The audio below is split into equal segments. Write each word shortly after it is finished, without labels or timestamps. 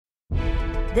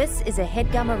This is a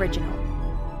HeadGum original.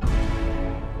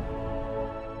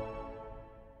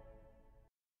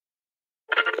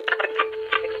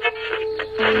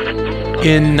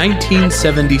 In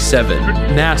 1977,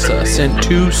 NASA sent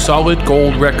 2 solid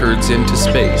gold records into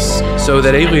space so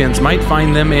that aliens might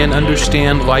find them and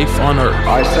understand life on Earth.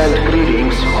 I send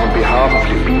greetings on behalf of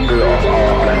the people of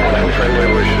our planet and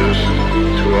friendly wishes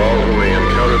to all who may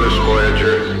encounter this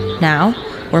Voyager. Now,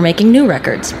 we're making new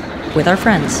records with our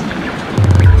friends.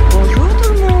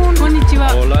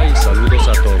 Hola y saludos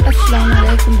a todos.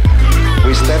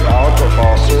 We step out of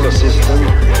our solar system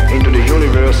into the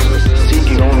universe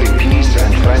seeking only peace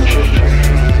and friendship.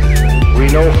 We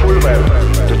know full well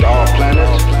that our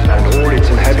planet and all its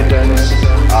inhabitants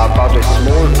are but a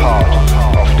small part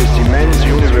of this immense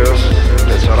universe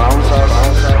that surrounds us.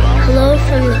 Hello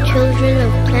from the children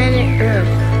of planet Earth.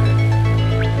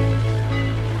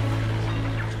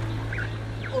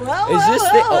 Is this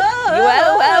the...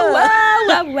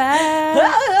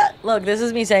 Wow. Look, this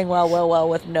is me saying well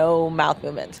with no mouth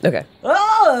movements. Okay.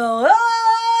 Oh.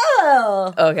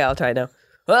 Okay, I'll try now.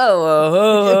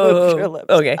 Oh.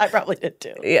 Okay. I probably did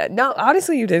too. Yeah, no,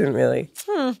 honestly, you didn't really.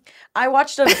 I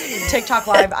watched a TikTok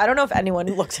live. I don't know if anyone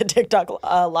looks at TikTok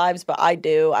lives, but I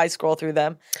do. I scroll through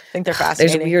them. I think they're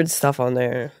fascinating. There's weird stuff on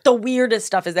there. The weirdest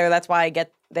stuff is there. That's why I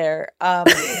get there.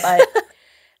 But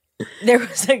there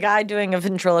was a guy doing a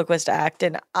ventriloquist act,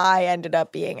 and I ended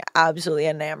up being absolutely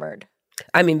enamored.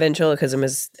 I mean, ventriloquism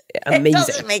is amazing. It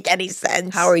doesn't make any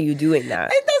sense. How are you doing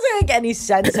that? It doesn't make any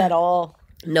sense at all.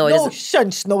 No, it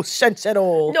doesn't. No sense at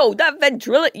all. No,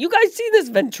 that you guys see this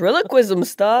ventriloquism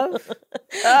stuff?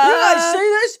 You guys see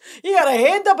this? You got a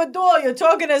hand up a doll. You're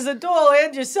talking as a doll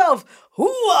and yourself.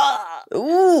 Hoo-ah!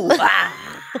 Ooh.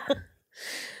 Ah.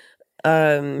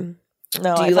 No,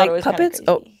 do you like puppets?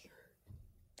 Oh.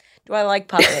 Do I like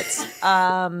puppets?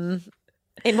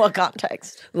 In what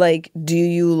context? Like, do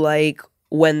you like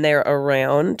when they're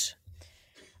around?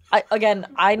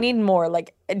 I need more.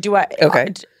 Like, do I?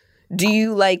 Okay. Do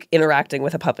you like interacting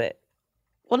with a puppet?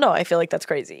 Well, no, I feel like that's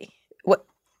crazy. What?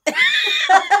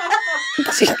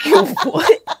 What?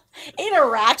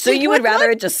 Interacting. So you would rather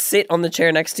it just sit on the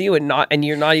chair next to you and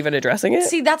you're not even addressing it?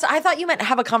 See, I thought you meant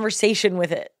have a conversation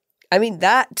with it. I mean,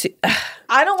 that too.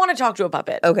 I don't want to talk to a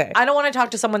puppet. Okay. I don't want to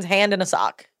talk to someone's hand in a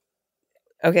sock.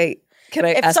 Okay. Can I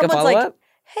if ask a someone's follow-up? like,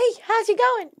 hey, how's it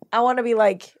going? I want to be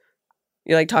like...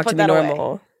 You're like, talk to me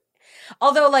normal. Away.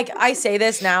 Although, like, I say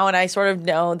this now, and I sort of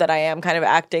know that I am kind of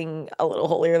acting a little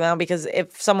holier now, because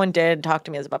if someone did talk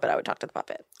to me as a puppet, I would talk to the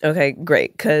puppet. Okay,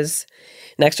 great, because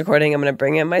next recording, I'm going to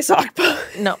bring in my sock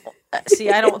puppet. No. See,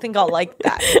 I don't think I'll like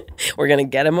that. We're going to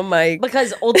get him a mic.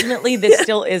 Because ultimately, this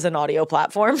still is an audio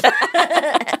platform.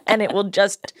 And it will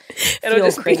just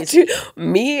feel crazy.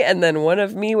 Me and then one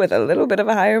of me with a little bit of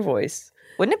a higher voice.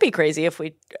 Wouldn't it be crazy if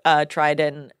we tried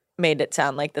and made it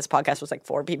sound like this podcast was like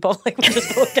 4 people? Like, we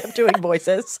just both kept doing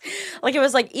voices. Like, it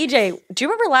was like, EJ, do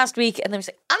you remember last week? And then we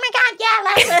say, oh my God, yeah,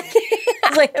 last week.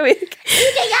 It's like,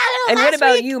 EJ, yeah, and what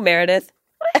about you, Meredith?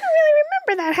 I don't really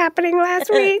remember that happening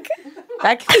last week.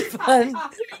 That could be fun.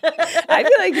 I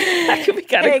feel like that could be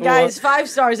kind of cool. Hey, guys, 5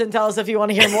 stars and tell us if you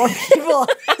want to hear more people on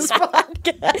this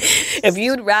podcast. If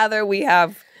you'd rather we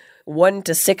have 1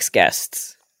 to 6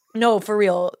 guests. No, for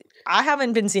real. I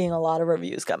haven't been seeing a lot of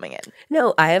reviews coming in.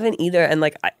 No, I haven't either. And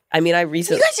like, I mean, I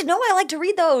recently... You guys know I like to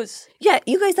read those. Yeah,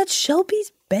 you guys, that's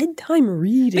Shelby's bedtime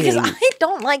reading. Because I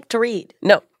don't like to read.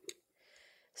 No.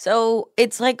 So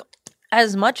it's like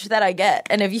as much that I get.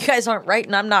 And if you guys aren't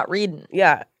writing, I'm not reading.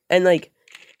 Yeah. And like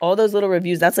all those little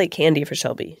reviews, that's like candy for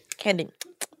Shelby. Candy.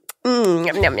 Yum,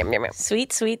 yum, yum, yum.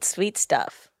 Sweet, sweet, sweet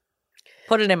stuff.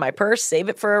 Put it in my purse. Save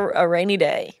it for a rainy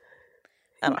day.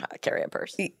 I don't know how to carry a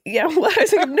purse. Yeah, well, I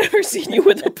was like, I've never seen you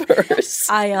with a purse.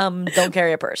 I don't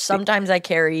carry a purse. Sometimes I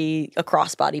carry a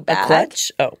crossbody bag. A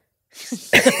clutch? Oh.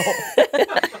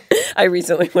 I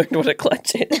recently learned what a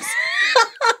clutch is.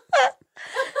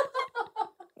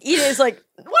 It is like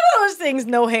one of those things,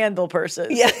 no handle purses.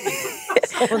 Yeah.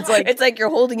 Someone's like, it's like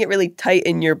you're holding it really tight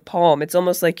in your palm. It's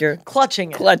almost like you're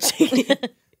clutching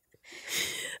it.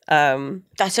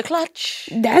 That's a clutch.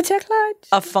 That's a clutch.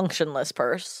 A functionless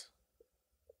purse.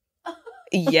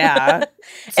 Yeah.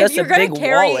 It's if you're going to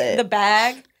carry the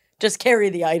bag, just carry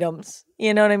the items.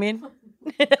 You know what I mean?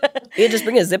 Yeah, just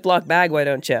bring a Ziploc bag, why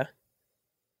don't you?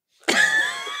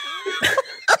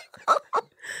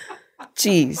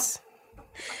 Jeez.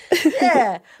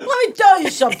 Yeah. Let me tell you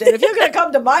something. If you're going to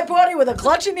come to my party with a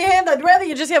clutch in your hand, I'd rather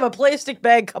you just have a plastic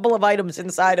bag, couple of items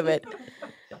inside of it.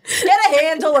 Get a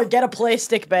handle or get a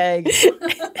plastic bag.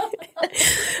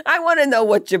 I want to know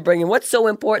what you're bringing. What's so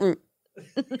important?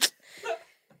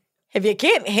 If you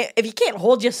can't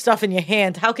hold your stuff in your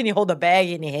hand, how can you hold a bag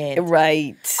in your hand?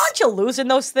 Right. Aren't you losing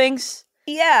those things?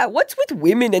 Yeah, what's with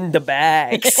women and the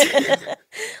bags?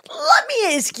 Let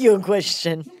me ask you a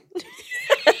question.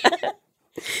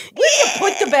 Where you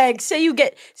put the bag? Say you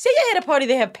had a party,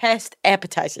 they have past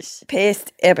appetizers.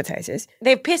 Past appetizers.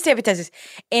 They have past appetizers.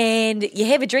 And you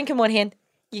have a drink in one hand,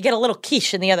 you get a little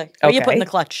quiche in the other. Where you put in the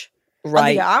clutch? Right.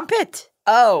 Under your armpit.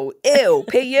 Oh, ew,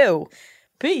 P.U.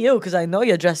 P.U., because I know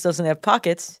your dress doesn't have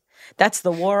pockets. That's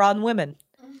the war on women.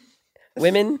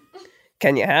 Women,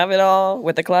 can you have it all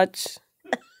with the clutch?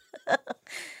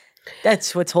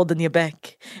 That's what's holding you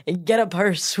back. And get a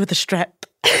purse with a strap.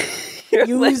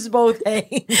 Use both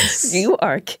hands. You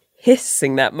are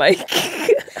kissing that mic.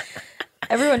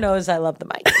 Everyone knows I love the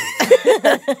mic.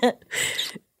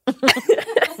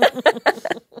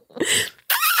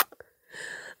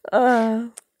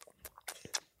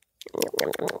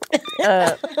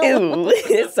 Ew.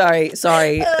 Sorry.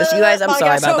 You guys, I'm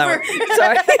sorry about that one.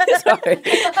 Sorry.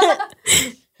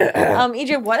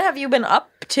 EJ, what have you been up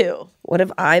to? What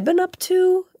have I been up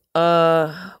to?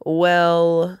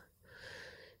 Well,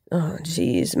 oh,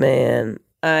 geez, man.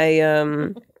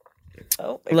 Look,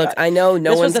 I know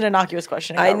no this one. was an innocuous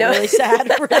question. I know. Really sad,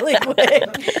 really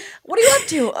quick. What are you up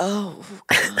to? Oh,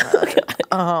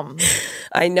 God.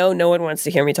 I know no one wants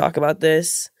to hear me talk about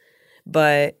this,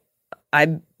 but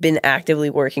I've been actively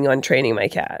working on training my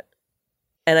cat.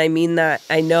 And I mean that.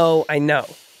 I know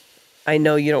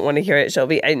you don't want to hear it,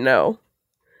 Shelby. I know.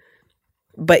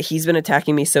 But he's been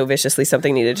attacking me so viciously,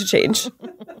 something needed to change.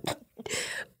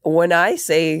 When I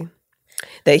say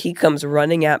that he comes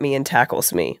running at me and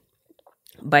tackles me,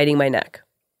 biting my neck,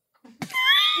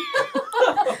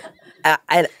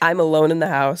 and I'm alone in the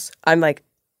house, I'm like,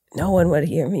 no one would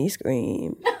hear me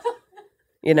scream.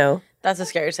 You know? That's the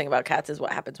scariest thing about cats is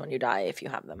what happens when you die if you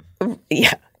have them.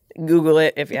 Yeah. Google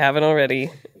it if you haven't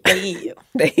already. They eat you.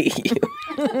 They eat you.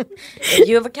 If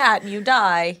you have a cat and you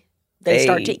die, they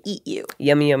start to eat you.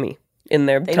 Yummy, yummy. In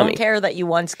their They tummy. don't care that you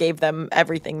once gave them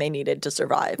everything they needed to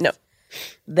survive. No.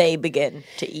 They begin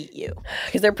to eat you.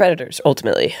 Because they're predators,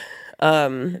 ultimately.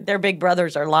 Their big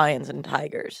brothers are lions and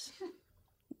tigers.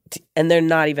 And they're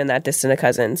not even that distant of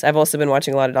cousins. I've also been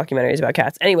watching a lot of documentaries about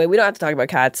cats. Anyway, we don't have to talk about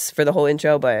cats for the whole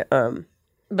intro, but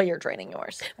you're training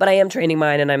yours. But I am training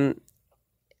mine, and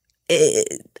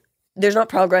there's not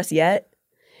progress yet.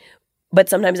 But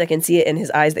sometimes I can see it in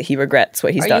his eyes that he regrets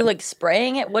what he's done. Are you like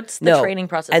spraying it? What's the training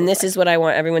process? And this is what I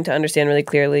want everyone to understand really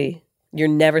clearly. You're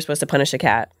never supposed to punish a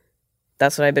cat.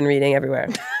 That's what I've been reading everywhere.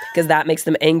 Because that makes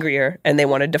them angrier and they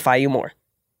want to defy you more.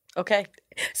 Okay.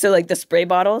 So like the spray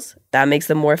bottles, that makes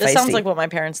them more feisty. This sounds like what my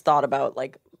parents thought about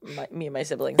like me and my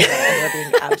siblings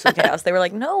being absolute chaos. They were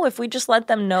like, no, if we just let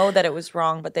them know that it was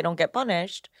wrong, but they don't get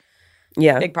punished.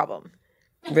 Yeah. Big problem.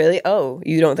 Really? Oh,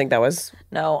 you don't think that was...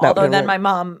 No, although then my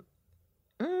mom...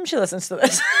 she listens to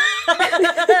this.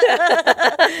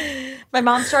 My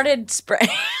mom started spraying.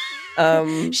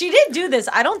 She did do this.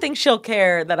 I don't think she'll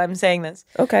care that I'm saying this.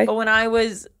 Okay. But when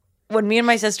me and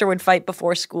my sister would fight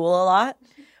before school a lot,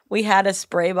 we had a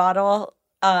spray bottle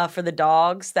for the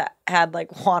dogs that had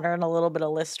like water and a little bit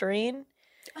of Listerine.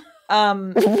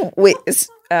 Wait,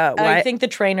 why? I think the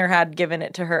trainer had given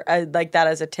it to her like that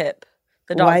as a tip.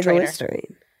 The dog why trainer. the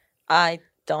Listerine? I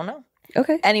don't know.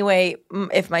 Okay. Anyway,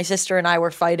 if my sister and I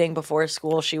were fighting before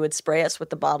school, she would spray us with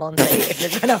the bottle and say, if you're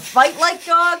going to fight like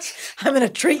dogs, I'm going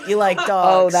to treat you like dogs.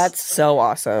 Oh, that's so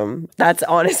awesome. That's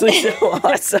honestly so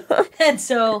awesome. And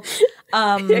so...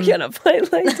 you're going to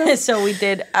fight like dogs? So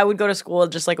I would go to school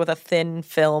just like with a thin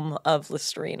film of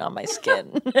Listerine on my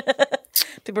skin.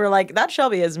 People were like, that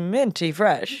Shelby is minty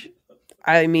fresh.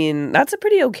 I mean, that's a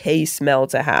pretty okay smell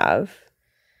to have.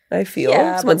 I feel.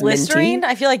 Yeah, but Listerine,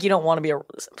 minty. I feel like you don't want to be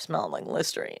smelling like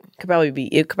Listerine.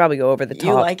 It could probably go over the top.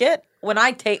 You like it? Do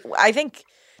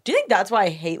you think that's why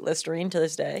I hate Listerine to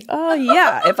this day? Oh,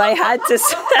 yeah. If I had to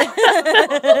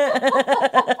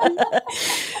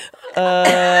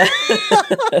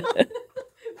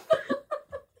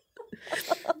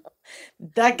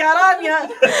That got on ya.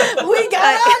 We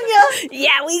got on ya.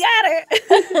 Yeah, we got her.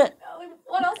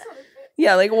 What else?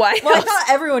 Yeah, like why? Well, I else? thought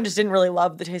everyone just didn't really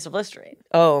love the taste of Listerine.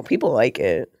 Oh, people like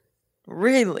it.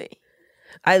 Really?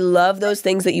 I love those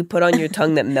things that you put on your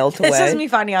tongue that melt away. This is me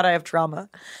finding out I have trauma.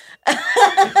 I'm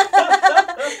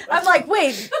like,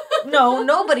 wait, no,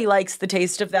 nobody likes the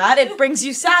taste of that. It brings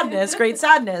you sadness, great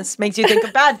sadness, makes you think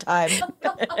of bad time.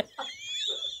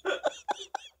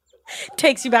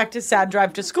 Takes you back to sad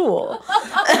drive to school.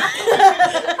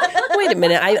 Wait a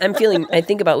minute. I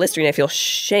think about Listerine. I feel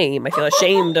shame. I feel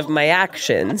ashamed of my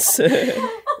actions. What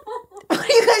are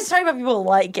you guys talking about people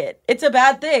like it. It's a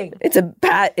bad thing. It's a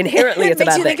bad, inherently It it's a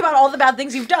makes bad you thing. think about all the bad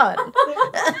things you've done.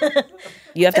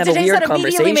 You have to It's have a a taste weird that immediately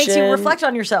conversation. makes you reflect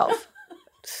on yourself.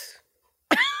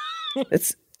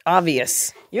 It's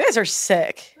obvious. You guys are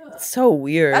sick. It's so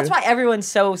weird. That's why everyone's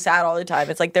so sad all the time.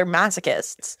 It's like they're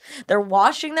masochists. They're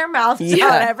washing their mouths Yeah.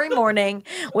 out every morning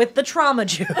with the trauma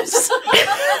juice.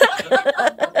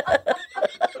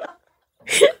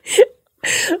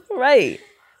 Right.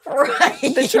 Right.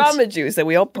 The trauma juice that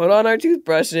we all put on our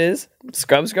toothbrushes,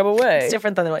 scrub away. It's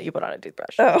different than what you put on a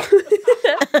toothbrush. Oh.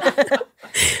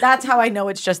 That's how I know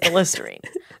it's just the Listerine.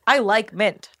 I like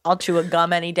mint. I'll chew a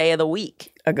gum any day of the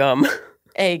week. A gum.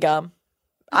 A gum.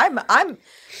 Do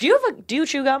you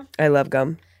chew gum? I love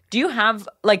gum. Do you have,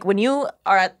 like, when you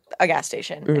are at a gas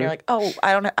station and you're like, oh,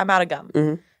 I'm out of gum.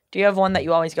 Do you have one that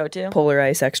you always go to? Polar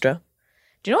Ice Extra.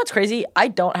 Do you know what's crazy? I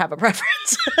don't have a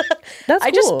preference. That's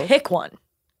I cool. just pick one.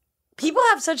 People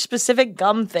have such specific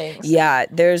gum things. Yeah,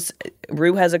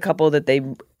 Rue has a couple that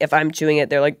if I'm chewing it,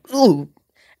 they're like, ooh.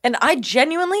 And I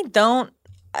genuinely don't.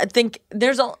 I think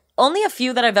there's only a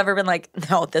few that I've ever been like,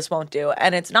 no, this won't do.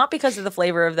 And it's not because of the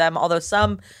flavor of them, although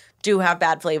some do have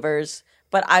bad flavors,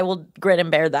 but I will grin and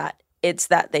bear that. It's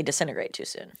that they disintegrate too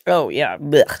soon. Oh, yeah.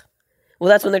 Blech. Well,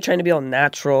 that's when they're trying to be all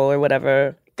natural or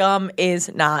whatever. Gum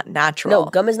is not natural. No,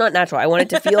 gum is not natural. I want it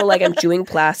to feel like I'm chewing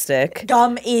plastic.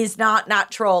 Gum is not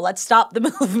natural. Let's stop the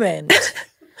movement.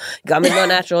 Gum is not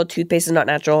natural. Toothpaste is not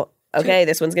natural. Okay,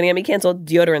 this one's going to get me canceled.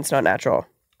 Deodorant's not natural.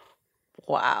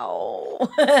 Wow.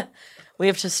 We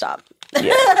have to stop.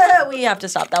 Yeah. We have to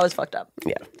stop. That was fucked up.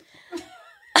 Yeah.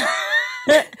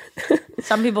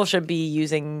 Some people should be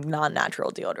using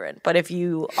non-natural deodorant. But if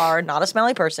you are not a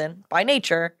smelly person by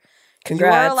nature,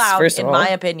 Congrats, you are allowed, first of in all. my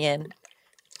opinion,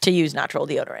 to use natural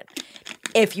deodorant.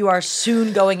 If you are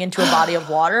soon going into a body of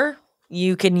water,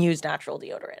 you can use natural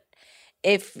deodorant.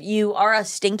 If you are a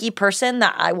stinky person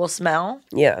that I will smell,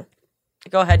 Yeah.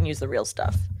 go ahead and use the real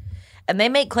stuff. And they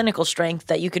make clinical strength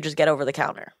that you could just get over the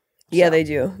counter. Yeah, they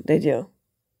do. They do.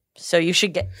 So you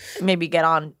should maybe get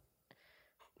on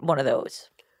one of those.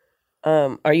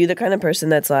 Are you the kind of person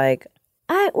that's like,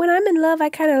 when I'm in love, I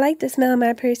kind of like the smell of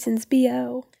my person's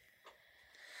BO?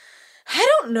 I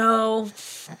don't know.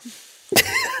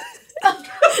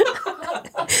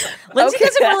 Lindsay Okay.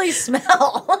 doesn't really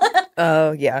smell.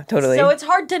 Oh, yeah, totally. So it's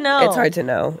hard to know. It's hard to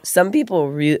know. Some people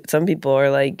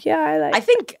are like, yeah, I like. I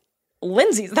think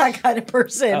Lindsay's that kind of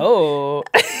person. Oh.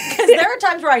 Because there are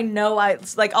times where I know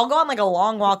I'll go on like a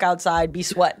long walk outside, be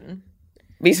sweating.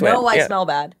 Be sweat. Know I yeah. smell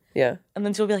bad. Yeah. And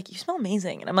then she'll be like, you smell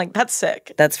amazing. And I'm like, that's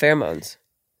sick. That's pheromones.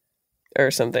 Or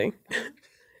something.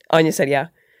 Anya said, yeah.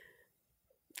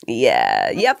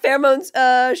 Yeah. Yeah, pheromones.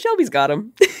 Shelby's got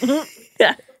them.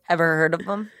 Ever heard of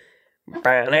them?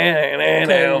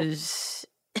 'Cause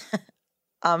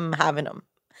I'm having them.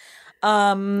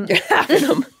 You're having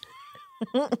them.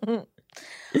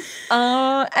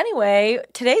 Anyway,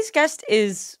 today's guest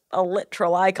is a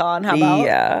literal icon. How about?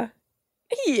 Yeah.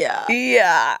 Yeah.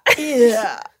 Yeah.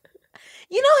 Yeah.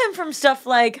 You know him from stuff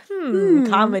like,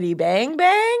 Comedy Bang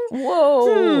Bang? Whoa.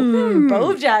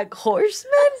 BoJack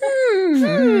Horseman?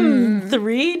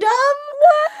 Three Dumb?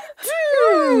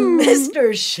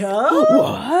 Mr. Show?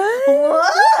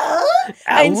 What?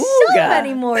 And so Awooga.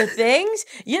 many more things.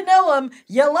 You know him.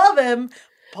 You love him.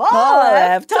 Paul Paul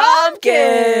F. F.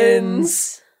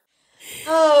 Tompkins.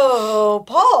 Oh,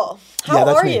 Paul. Yeah, How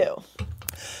that's are me. you?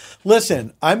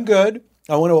 Listen, I'm good.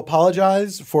 I want to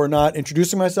apologize for not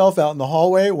introducing myself out in the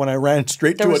hallway when I ran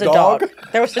straight There to was a dog.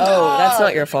 There was a Oh, dog. that's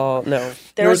not your fault. No.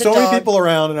 There were was a so many dog. people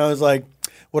around, and I was like,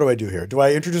 what do I do here? Do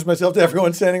I introduce myself to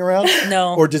everyone standing around?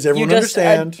 No. Or does everyone You just,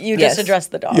 understand? you Yes. just address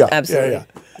the dog. Yeah, Absolutely. yeah.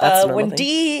 That's a normal When thing.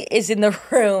 Dee is in the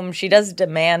room, she does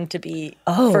demand to be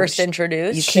first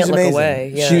introduced. you She's can't look amazing.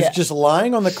 away. Yeah. She's just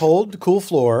lying on the cool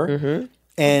floor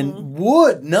and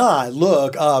would not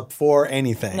look up for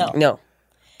anything. No. No.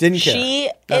 Didn't care. She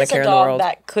Not a is care a in the dog world.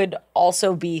 that could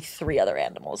also be three other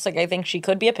animals. Like, I think she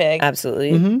could be a pig.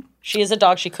 Absolutely. She is a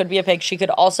dog. She could be a pig. She could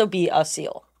also be a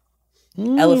seal.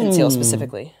 Elephant seal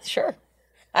specifically. Sure.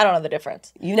 I don't know the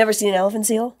difference. You've never seen an elephant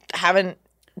seal?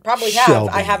 Probably have. Shelby.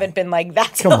 I haven't been like,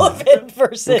 that's Come on. elephant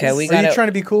versus. Okay, we Are you got trying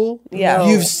to be cool? Yeah.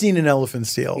 You've seen an elephant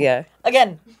seal. Yeah.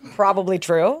 Again, probably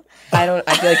true. I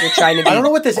feel like you're trying to be I don't know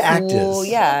what this act cool. is.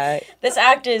 Yeah. This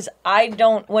act is,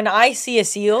 when I see a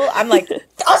seal, I'm like,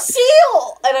 a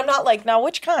seal! And I'm not like, now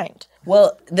which kind?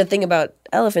 Well, the thing about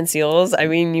elephant seals, I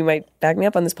mean, you might back me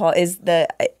up on this, Paul, is their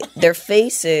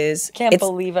faces. Can't it's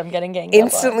believe I'm getting ganged up on.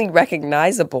 instantly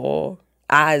recognizable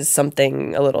as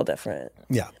something a little different.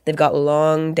 Yeah. They've got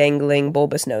long, dangling,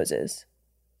 bulbous noses.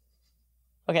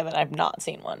 Okay, then I've not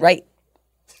seen one. Right.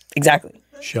 Exactly.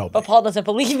 Shelby. But Paul doesn't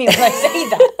believe me when I say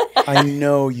that. I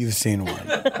know you've seen one.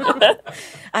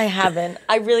 I haven't.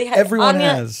 I really have. Everyone Anya,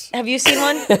 has. Have you seen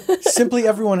one? Simply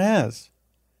everyone has.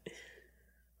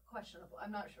 Questionable.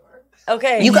 I'm not sure.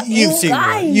 Okay. You've seen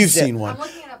one. You've seen one. I'm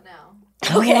looking it up now. I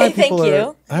don't know why Okay, thank people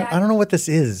you. I don't know what this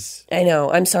is. I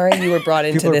know. I'm sorry you were brought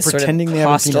into People are this sort of pretending they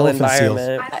haven't seen hostile elephant seals.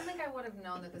 environment. I don't think I would have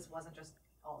known that this wasn't just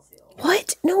all seals.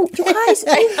 What? No, you guys.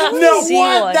 No, seen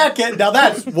what? one. Now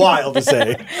that's wild to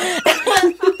say.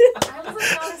 I was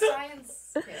not a science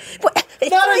kid.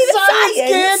 It's Not a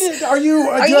science kid. Are you?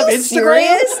 Are do you have you Instagram?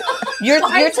 serious? You're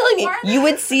telling me you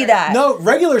would see that. No,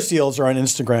 regular seals are on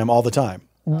Instagram all the time.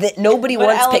 Nobody But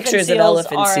wants elephant pictures of seals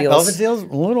elephant are- seals. Elephant seals, a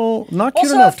little not cute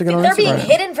Also, enough if to get on they're Instagram. being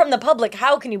hidden from the public,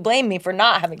 how can you blame me for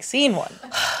not having seen one?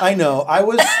 I know. I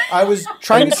was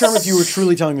trying to determine if you were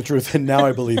truly telling the truth, and now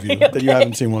I believe you that you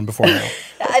haven't seen one before now.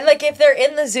 And like, if they're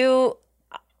in the zoo,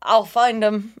 I'll find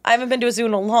them. I haven't been to a zoo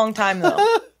in a long time, though.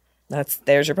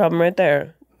 There's your problem right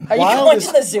there. Are you going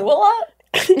to the zoo a lot?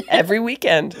 Every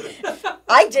weekend.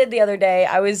 I did the other day.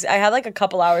 I had like a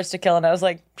couple hours to kill, and I was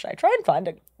like, should I try and find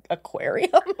an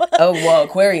aquarium? Oh, well,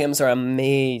 aquariums are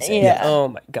amazing. Yeah. Oh,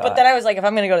 my God. But then I was like, if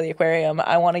I'm going to go to the aquarium,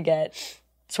 I want to get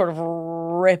sort of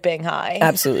ripping high.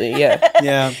 Absolutely, yeah.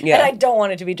 Yeah. Yeah. And I don't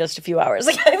want it to be just a few hours.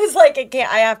 Like, I was like,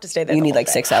 I have to stay there. You the need whole like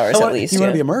day. 6 hours at least. You want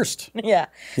yeah. to be immersed. Yeah.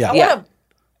 Yeah. I Yeah. want to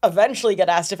eventually get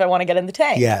asked if I want to get in the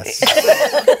tank. Yes.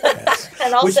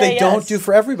 And I'll Which say they don't yes. do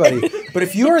for everybody. But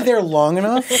if you are there long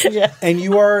enough and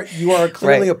you are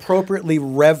clearly Right. appropriately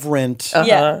reverent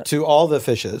Yeah. to all the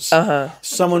fishes,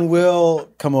 someone will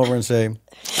come over and say,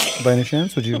 by any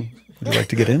chance, would you like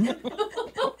to get in?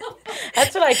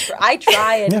 That's what I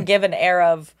try and give an air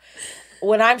of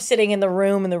when I'm sitting in the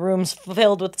room and the room's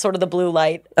filled with sort of the blue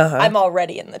light, I'm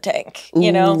already in the tank,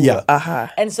 you know? Yeah.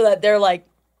 And so that they're like,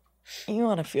 you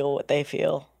want to feel what they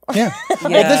feel. Yeah.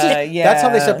 That's how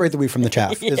they separate the wheat from the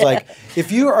chaff. It's like,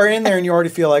 if you are in there and you already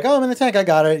feel like, oh, I'm in the tank, I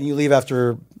got it, and you leave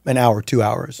after an hour, 2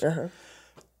 hours.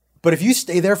 But if you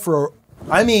stay there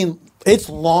it's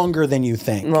longer than you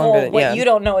think. Well, what you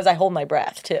don't know is I hold my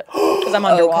breath too, because I'm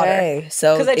underwater. Okay,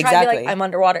 so because I try to exactly. be like, I'm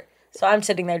underwater. So I'm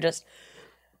sitting there just,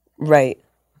 Right.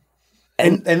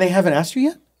 And they haven't asked you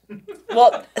yet?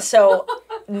 well, so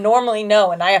normally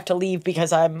no, and I have to leave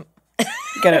because I'm,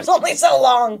 there's only so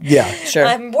long. Yeah. Sure.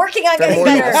 I'm working on getting You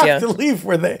better. have Yeah. to leave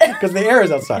because the air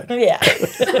is outside. Yeah.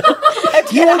 I have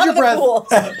to You get hold out your of the breath pool.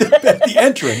 at the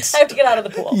entrance. I have to get out of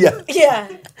the pool. Yeah. Yeah.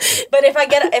 But if I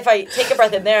take a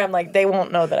breath in there, I'm like, they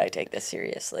won't know that I take this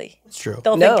seriously. It's true.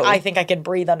 They'll No. think I think I can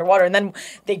breathe underwater, and then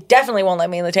they definitely won't let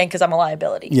me in the tank because I'm a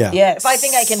liability. Yeah. Yes. If I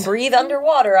think I can breathe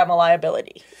underwater, I'm a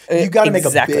liability. You got to make a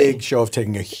Exactly. big show of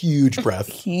taking a huge breath.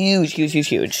 Huge, huge, huge,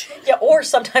 huge. Yeah. Or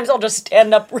sometimes I'll just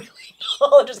stand up really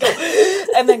tall and just go,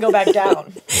 and then go back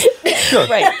down.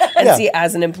 Right. And Yeah. see,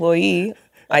 as an employee,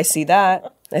 I see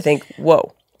that. I think,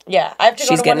 whoa. Yeah, I have to go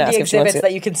She's to one getting of the asked if she wants exhibits it.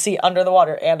 that you can see under the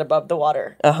water and above the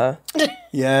water.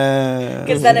 Yeah.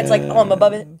 Because then it's like, oh, I'm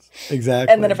above it.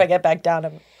 Exactly. And then if I get back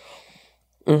down,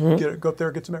 Go up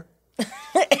there, get some air.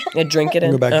 Yeah, drink it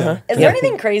in. Go back down. is there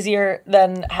anything crazier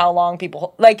than how long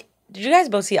people like? Did you guys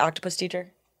both see Octopus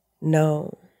Teacher?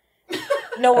 No.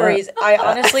 No worries. I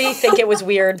honestly think it was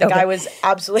weird. The guy was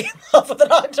absolutely in love with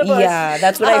an octopus. Yeah,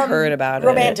 that's what I heard about it.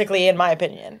 Romantically, in my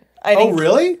opinion. I Oh, think,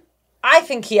 really? I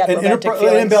think he had An romantic an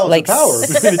feelings. imbalance Like, of power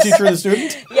between the teacher and the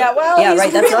student? Yeah, well, Yeah, he's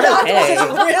right, that's really, not Octopus okay. is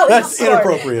really That's smart.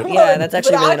 inappropriate. Yeah, that's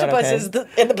actually But really not Octopus okay.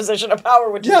 is in the position of power,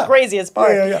 which is Yeah. the craziest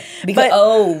part. Yeah.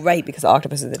 Because, right, because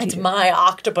octopus is the It's teacher. my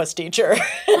octopus teacher.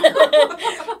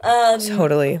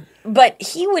 Totally. But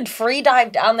he would free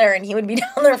dive down there, and he would be down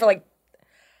there for like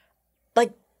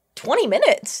 20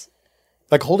 minutes.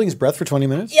 Like holding his breath for 20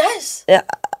 minutes? Yes.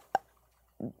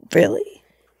 Really?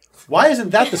 Why isn't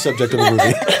that the subject of the movie?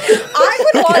 I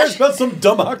would Who cares watch. about some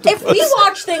dumb octopus? If we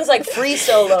watch things like Free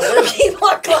Solo, where people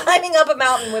are climbing up a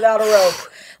mountain without a rope,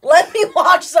 let me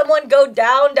watch someone go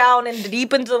down, and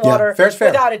deep into the water fair's fair.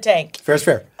 without a tank. Fair's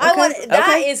fair. I want that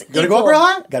okay. is Gotta go up real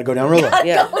high? Gotta go down real low.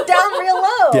 Yeah. Go down real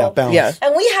low. Yeah, balance. Yeah.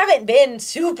 And we haven't been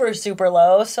super, super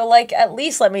low, so like at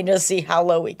least let me just see how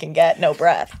low we can get. No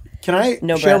breath. Can I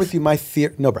No share breath. with you my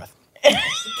theory? No breath.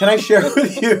 Can I share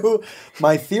with you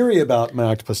my theory about my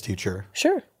octopus teacher?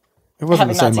 Sure. It wasn't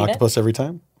Having the not same seen it? octopus every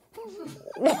time.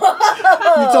 You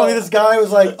told me this guy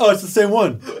was like, oh, it's the same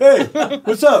one. Hey,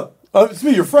 what's up? Oh, it's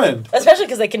me, your friend. Especially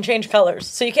because they can change colors,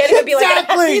 so you can't even be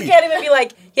Exactly. like you can't even be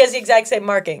like he has the exact same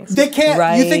markings. They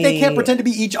can't. You think they can't Right. pretend to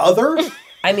be each other?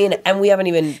 I mean, and we haven't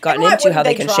even gotten Why into how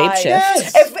wouldn't they can try? shapeshift.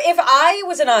 Yes. If I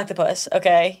was an octopus,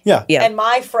 okay, Yeah. Yeah. and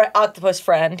my octopus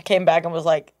friend came back and was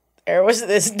like, there was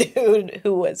this dude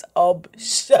who was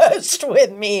obsessed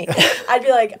with me, I'd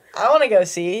be like, I want to go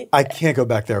see. I can't go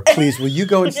back there. Please, will you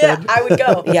go instead? Yeah, I would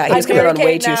go. Yeah, he was coming on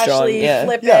way too strong. Yeah.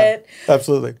 Flip Yeah, it.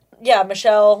 absolutely. Yeah,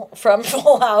 Michelle from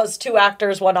Full House, 2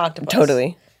 actors, 1 octopus.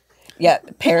 Totally. Yeah,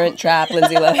 Parent Trap,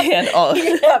 Lindsay Lohan, all.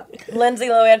 Yeah, Lindsay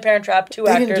Lohan, Parent Trap, 2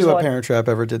 They actors. didn't do a 1. Parent Trap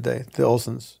ever, did they? The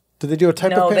Olsens. Did they do a type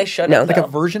No, of they shouldn't. No. Like a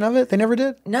version of it? They never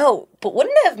did? No, but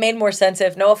wouldn't it have made more sense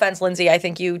if, no offense, Lindsay, I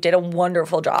think you did a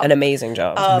wonderful job. An amazing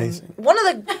job. Amazing. One of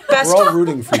the best. We're all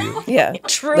rooting for you. yeah.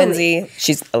 Truly. Lindsay,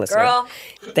 she's a listener. Girl,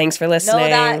 Thanks for know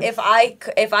listening. that if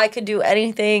I could do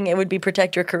anything, it would be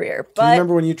protect your career. Do you But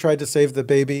remember when you tried to save the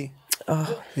baby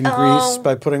in Greece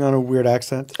by putting on a weird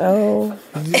accent? Oh.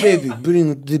 The baby,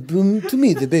 bring to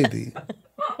me, the baby.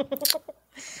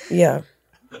 Yeah.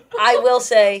 I will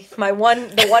say the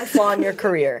one flaw in your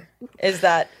career is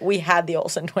that we had the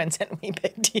Olsen twins and we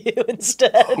picked you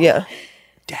instead. Yeah.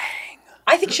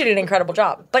 I think she did an incredible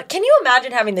job. But can you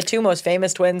imagine having the 2 most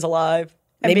famous twins alive?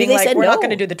 And Maybe being they like, said we're no. not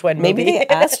going to do the twin Maybe movie. they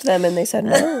asked them and they said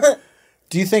no.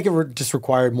 Do you think it just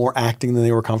required more acting than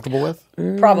they were comfortable with?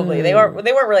 Probably. They weren't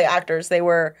really actors. They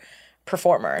were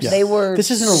performers. Yeah. They were.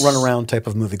 This isn't a runaround type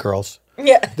of movie, girls.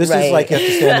 Yeah. This Right. is like you have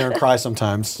to stand there and cry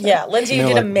sometimes. Yeah. Lindsay, you And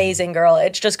did they're like- amazing, girl.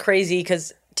 It's just crazy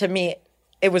because to me,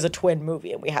 it was a twin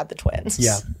movie and we had the twins.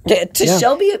 Yeah. Yeah, to Yeah.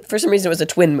 Shelby, for some reason, it was a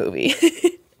twin movie.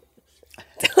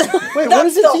 Wait, what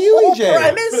is it The to you, whole EJ?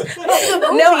 premise of the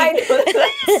movie. No, I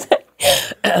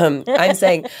know. I'm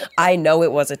saying I know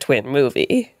it was a twin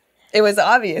movie. It was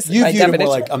obvious. You by viewed it more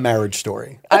definition. like a marriage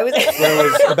story. I was. Where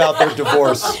it was about their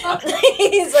divorce.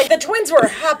 He's like, the twins were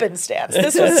happenstance.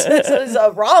 This was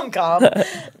a rom-com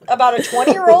about a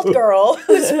 20-year-old girl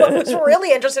who's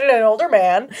really interested in an older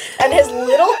man, and his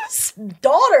little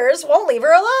daughters won't leave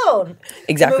her alone.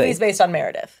 Exactly. The movie's based on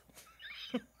Meredith,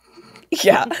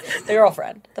 Yeah. the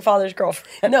girlfriend, the father's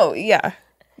girlfriend. No. Yeah.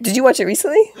 Did you watch it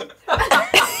recently?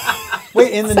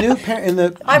 Wait, in the new in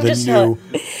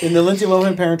the Lindsay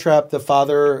Lohan Parent Trap, the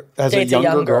father has a Dates younger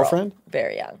young girl. girlfriend.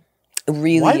 Very young.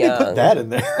 Really? Why did they young. put that in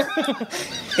there?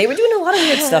 They were doing a lot of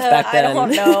weird stuff back then. I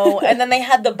don't know. And then they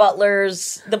had the butler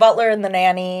and the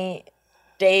nanny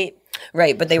date.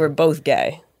 Right, but they were both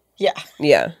gay. Yeah.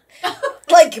 Yeah.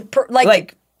 Like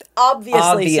obviously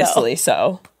Obviously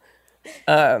so.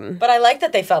 But I like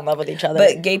that they fell in love with each other.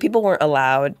 But gay people weren't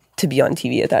allowed to be on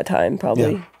TV at that time,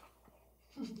 probably. Yeah.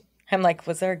 I'm like,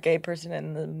 was there a gay person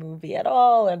in the movie at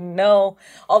all? And no.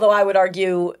 Although I would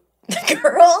argue the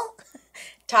girl,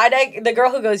 tie-dye, the girl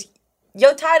who goes,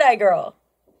 yo, tie-dye girl,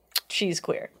 she's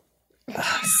queer.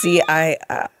 See, I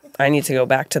need to go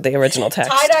back to the original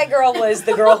text. Tie-dye girl was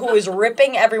the girl who was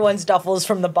ripping everyone's duffels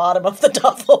from the bottom of the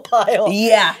duffel pile.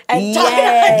 Yeah. And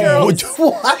tie-dye girl was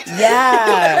What?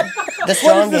 Yeah. The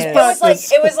strongest.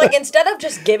 it was like instead of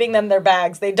just giving them their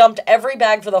bags, they dumped every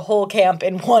bag for the whole camp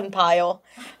in one pile.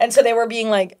 And so they were being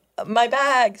like, my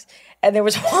bags. And there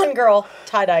was one girl,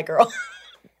 tie-dye girl.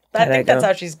 I think that's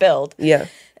how she's billed. Yeah.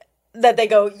 That they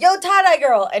go, yo, tie-dye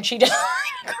girl. And she just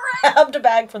grabbed a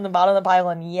bag from the bottom of the pile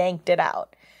and yanked it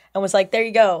out. And was like, there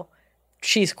you go.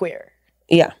 She's queer.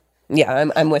 Yeah. Yeah,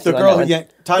 I'm with The you girl on who that one.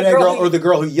 yanked tie-dye girl or the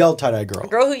girl who yelled tie-dye girl? The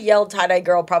girl who yelled tie-dye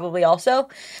girl probably also.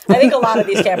 I think a lot of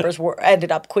these campers ended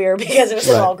up queer because it was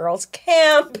an all-girls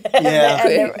camp. And,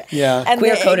 Yeah. And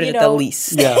Queer-coded at the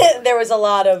least. Yeah. There was a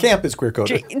lot of... Camp is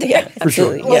queer-coded. Yeah, For sure.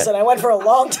 absolutely. Listen, I went for a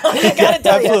long time. I gotta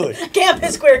tell Absolutely. you, camp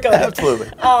is queer coded. Absolutely.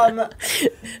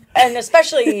 And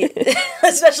especially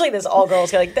this all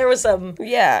girls. Like there was some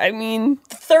Yeah, I mean...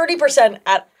 30%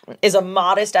 is a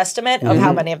modest estimate of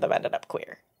how many of them ended up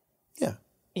queer. Yeah.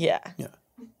 Yeah. Yeah.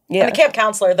 Yeah. And the camp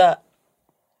counselor, do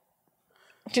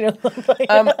you know what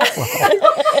I'm like?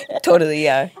 Totally,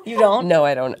 yeah. You don't? No,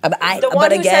 I don't. one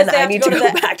But who again, says they I have need to to go go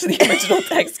to the- back to the original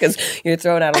text because you're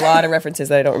throwing out a lot of references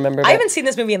that I don't remember. I but haven't seen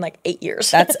this movie in like 8 years.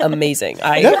 That's amazing. You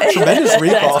have a tremendous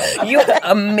recall. You have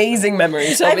amazing memory.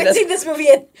 I Shelby. haven't seen this movie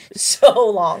in so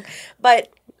long.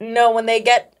 But no, when they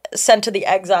get sent to the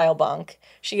exile bunk,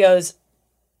 she goes,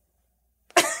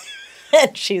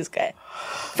 and she's gay.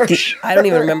 For sure. I don't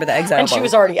even remember the exile And she bunk.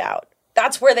 was already out.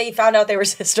 That's where they found out they were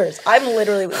sisters. I'm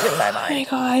literally losing my Oh my mind.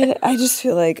 god! I just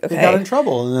feel like They got in okay.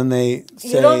 trouble, and then they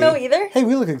say, don't know either? Hey,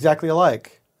 we look exactly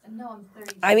alike. No, I'm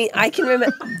 30. I mean, I can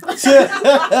remember.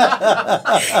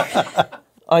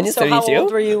 Anya's So how 32.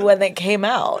 old were you when they came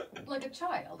out? Like a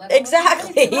child.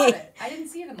 Exactly. I didn't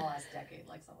see it in the last decade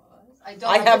like some of us.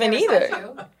 I haven't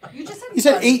either. You just said He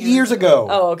said 8 years ago.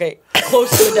 Oh, okay. Close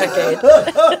to a decade.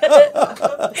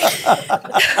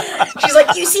 She's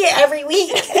like, you see it every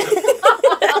week.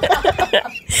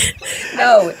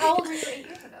 No, How old were you 8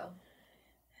 years ago?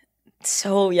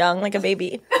 So young, like a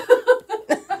baby.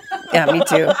 yeah, me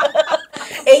too.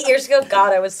 years ago?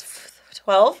 God, I was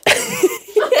 12.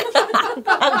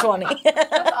 I'm 20.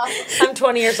 I'm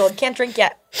 20 years old. Can't drink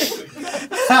yet.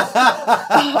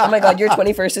 Oh my God, your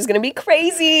 21st is going to be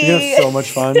crazy. You have so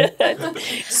much fun. I'm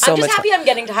just happy I'm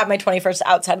getting to have my 21st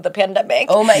outside of the pandemic.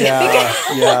 Oh my God.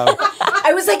 Yeah.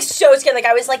 I was like so scared. Like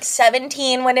I was like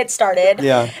 17 when it started.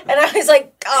 Yeah. And I was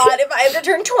like, God, if I have to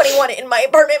turn 21 in my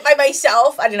apartment by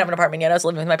myself. I didn't have an apartment yet. I was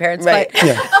living with my parents. Right. But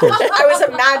I was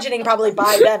imagining probably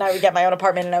by then I would get my own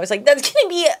apartment. And I was like, that's going to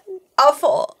be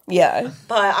awful. Yeah.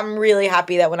 But I'm really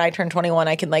happy that when I turn 21,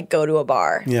 I can like go to a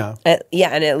bar. Yeah. Yeah,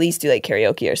 and at least do like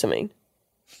karaoke or something.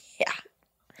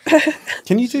 Yeah.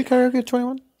 Can you do karaoke at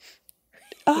 21?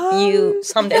 In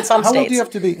some states. How old do you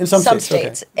have to be? In some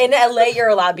states. Okay. In LA, you're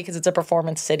allowed because it's a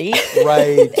performance city.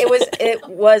 Right. It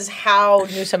was how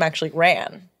Newsom actually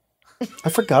ran. I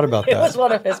forgot about that. It was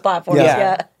one of his platforms. Yeah.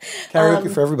 Yeah.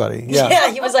 Karaoke for everybody. Yeah.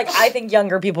 Yeah. He was like, I think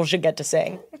younger people should get to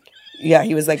sing. Yeah,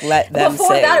 he was like, let them Before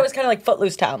sing. that, it was kind of like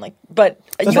Footloose Town. Like, but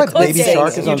That's you why could Baby sing,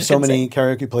 Shark is you on just so couldn't many sing.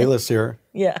 karaoke playlists here.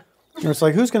 Yeah. And it's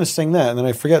like, who's going to sing that? And then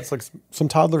I forget. It's like some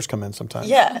toddlers come in sometimes.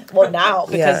 Yeah. Well, now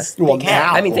because Well, they can.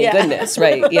 now. I mean, thank Yeah. goodness,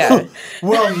 right? Yeah.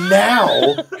 Well,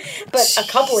 now. But a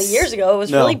couple of years ago, it was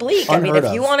No, really bleak. I mean, unheard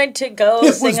if you of. wanted to go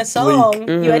It sing was a song, bleak.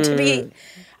 you had to be.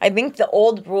 I think the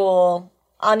old rule.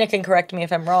 Anya can correct me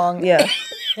if I'm wrong. Yeah.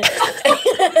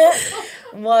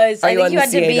 Was Are I you think on you the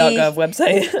had to be. CA.gov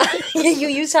website? You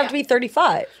used to have to be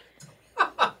 35.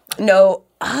 No.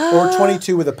 Or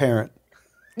 22 with a parent.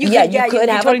 You Yeah, could, you could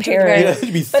be have a 22 with parent. You parent. had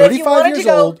to be But if you 35 wanted years to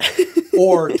go- old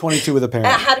or 22 with a parent.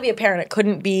 It had to be a parent. It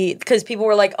couldn't be because people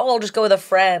were like, "Oh, I'll just go with a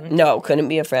friend." No, couldn't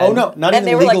be a friend. Oh, no. Not And even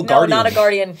they were legal like, "No, guardian. not a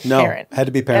guardian No, parent." had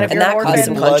to be parent. And if And you're that an caused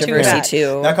orphan, some let's do controversy that.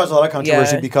 too. That caused a lot of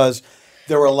controversy Yeah. because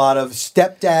there were a lot of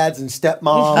stepdads and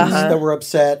stepmoms that were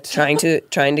upset. Trying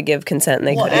to give consent and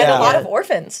they Well, couldn't. and Yeah. a lot of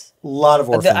orphans A lot of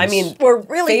orphans. I mean, were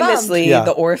really famously, Yeah.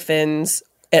 the orphans,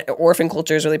 orphan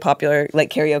culture is really popular. Like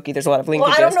karaoke, there's a lot of linkages.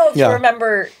 Well, I don't know if Yeah. you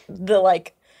remember the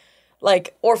like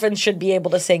orphans should be able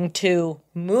to sing to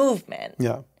movement.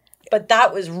 yeah. But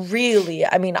that was really,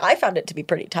 I mean, I found it to be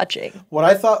pretty touching. What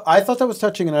I thought that was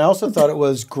touching, and I also thought it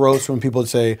was gross when people would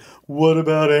say, "What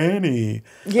about Annie?"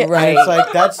 Yeah. Right. And it's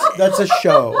like that's a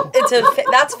show.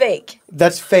 That's fake.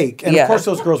 That's fake. And Yeah. of course,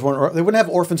 those girls they wouldn't have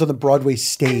orphans on the Broadway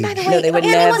stage. By the No, way, they would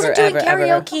Annie never, wasn't doing ever,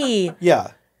 ever. karaoke. Yeah.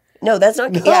 No, that's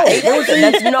not. No, yeah, there was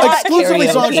that's not exclusively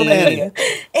karaoke. songs from Annie.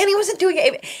 Annie wasn't doing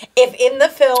it. If in the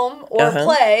film or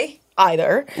play,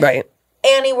 either, Right.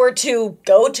 Annie were to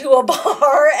go to a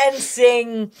bar and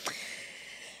sing,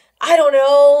 I don't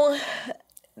know,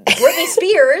 Britney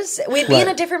Spears, we'd be in a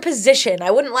Right. different position.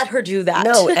 I wouldn't let her do that.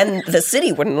 No, and the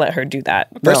city wouldn't let her do that.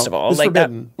 First of all, it's like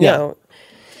forbidden. that. Yeah. You know,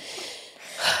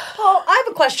 Paul, I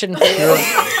have a question for you.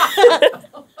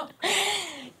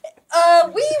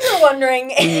 We were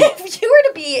wondering if you were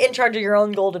to be in charge of your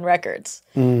own golden records,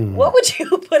 what would you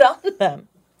put on them?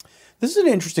 This is an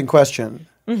interesting question.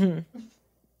 And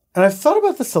I've thought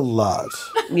about this a lot.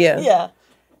 yeah. Yeah.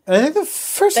 And I think the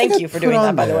first Thank thing you I'd for put doing that,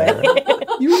 on by the way.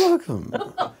 there- You're welcome.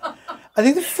 I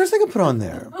think the first thing I put on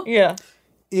there Yeah.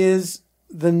 is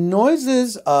the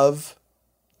noises of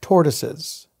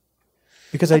tortoises.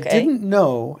 Because I Okay. didn't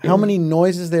know how many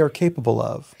noises they are capable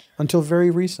of until very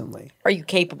recently. Are you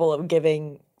capable of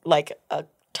giving like a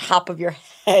top of your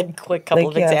head quick couple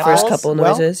Like, of yeah, examples? first couple of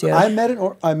Well, noises. Yeah. I met an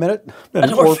orphan.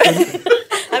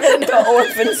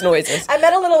 orphans noises. I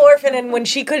met a little orphan, and when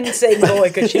she couldn't sing, boy,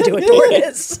 could she do a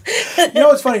tortoise. You know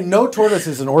what's funny? No tortoise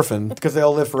is an orphan because they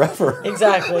all live forever.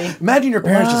 Exactly. Imagine your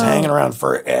parents just hanging around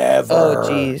forever. Oh,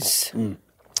 jeez.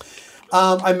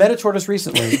 I met a tortoise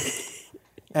recently,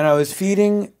 and I was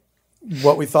feeding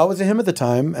what we thought was a him at the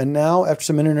time, and now, after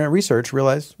some internet research,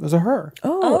 realized it was a her.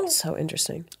 Oh, so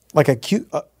interesting. Like a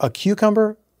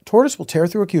cucumber. Tortoise will tear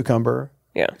through a cucumber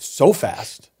Yeah. so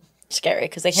fast. Scary,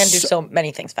 because they can do so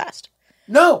many things fast.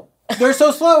 No, they're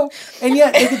so slow, and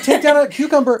yet they can take down a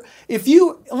cucumber. If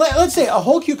you let's say a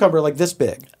whole cucumber like this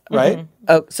big, right?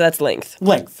 Oh, so that's length.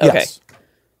 Length. Okay. Yes.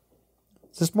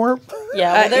 Is this more?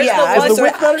 Yeah, well, there's yeah, I the ones was- the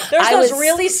width better? there's I those was-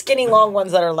 really skinny long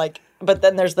ones that are like, but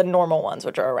then there's the normal ones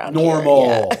which are around Normal.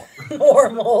 here. Yeah.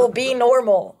 Normal. Be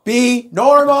normal. Be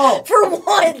normal. For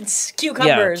once,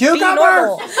 cucumbers. Yeah. Be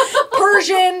normal.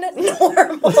 Persian,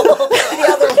 normal. The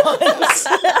other ones.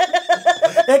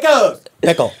 It goes.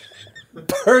 Pickle.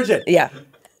 Persian. Yeah.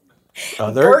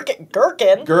 Other. Gherkin.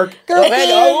 Gherkin.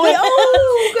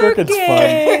 Oh, Gherkin's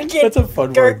fun. That's a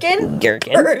fun word. Gherkin.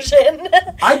 Gherkin. Persian.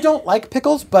 I don't like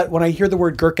pickles, but when I hear the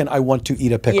word gherkin, I want to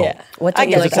eat a pickle. Yeah. What I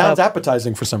do you get Because like it sounds about-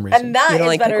 appetizing for some reason. And that You don't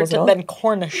is like better pickles at all? than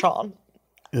cornichon.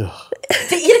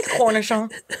 To eat a cornichon.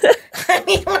 I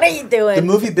mean, what are you doing? The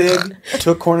movie Big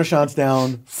took cornichons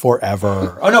down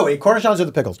forever. Oh no, wait, cornichons are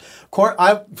the pickles.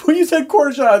 When you said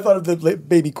cornichon, I thought of the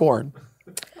baby corn.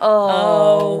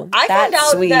 Oh, I found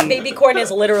out sweet. that baby corn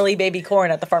is literally baby corn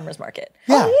at the farmer's market.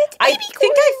 Yeah. I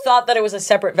think I thought that it was a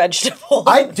separate vegetable.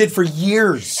 I did for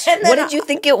years. And then What did you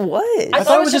think it was? I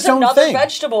thought it was just its own another thing.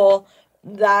 vegetable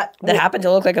that happened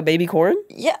to look like a baby corn?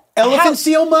 Yeah. Elephant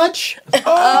seal much?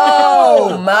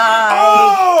 Oh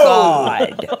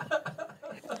my God.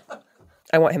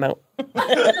 I want him out.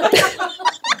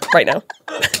 Right now.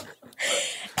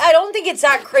 I don't think it's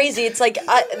that crazy. It's like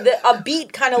a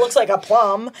beet kind of looks like a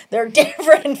plum. They're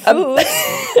different foods.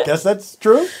 Guess that's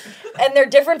true. And they're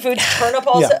different foods. Turnip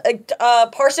also,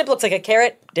 parsnip looks like a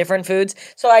carrot, different foods.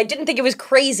 So I didn't think it was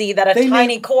crazy that a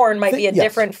tiny corn might be a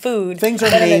different food. Things are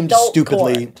than an named adult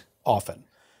stupidly corn. often.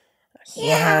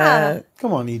 Yeah.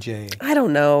 Come on, EJ. I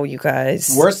don't know, you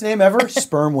guys. Worst name ever?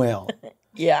 Sperm whale.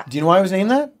 Yeah. Do you know why it was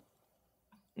named that?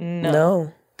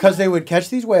 No. Because they would catch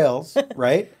these whales,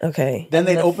 right? Okay. Then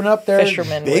they'd open up their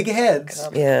fishermen big would heads.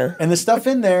 Yeah. And the stuff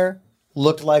in there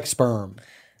looked like sperm.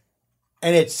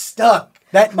 And it stuck.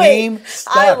 That name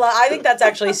stuck. I think that's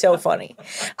actually so funny.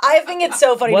 I think it's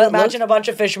so funny to imagine a bunch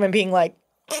of fishermen being like,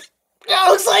 that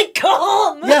looks like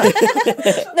cum. Yeah.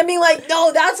 And being like,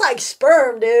 no, that's like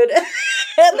sperm, dude.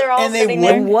 And they're all sitting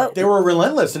there. They were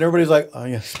relentless. And everybody's like, oh,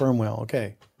 yeah, sperm whale.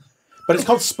 Okay. But it's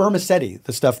called spermaceti,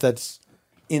 the stuff that's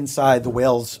inside the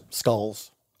whale's skulls.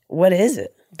 What is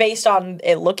it? Based on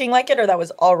it looking like it, or that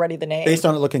was already the name? Based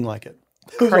on it looking like it.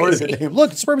 Crazy. The name.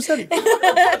 Look, it's spermaceti. Kind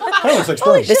of looks like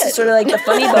sperm. This is sort of like the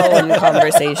funny bone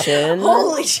conversation.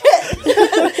 Holy shit.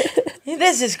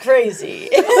 This is crazy.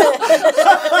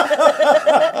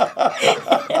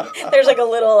 There's like a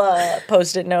little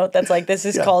post-it note that's like, this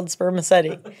is called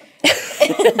spermaceti.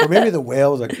 Or maybe the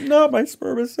whale was like, not my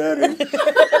spermaceti.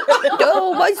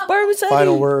 No, my spermaceti.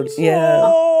 Final words. Yeah.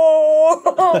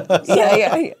 Oh.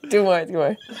 Yeah. Do more.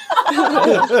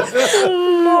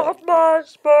 Not my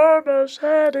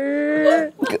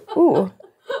spermaceti. Ooh.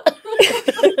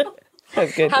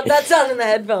 That's good. How'd that sound in the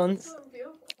headphones?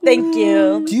 Thank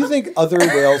you. Do you think other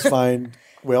whales find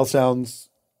whale sounds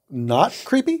not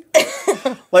creepy?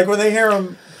 Like when they hear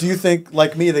them, do you think,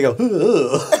 like me, they go,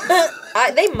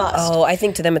 ugh? They must. Oh, I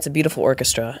think to them it's a beautiful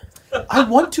orchestra. I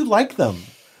want to like them,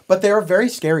 but they are very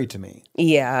scary to me.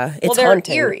 Yeah, it's they're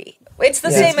haunting. eerie. It's the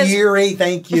same as eerie.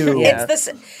 Thank you. Yeah. It's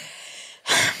the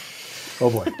Oh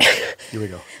boy, here we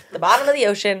go. the bottom of the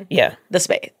ocean. Yeah, the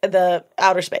space, the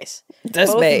outer space.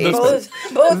 Both Places.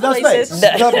 The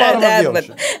bottom of the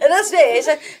ocean. The space,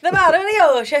 the bottom of the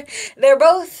ocean. They're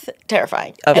both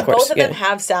terrifying. Of and course, both of them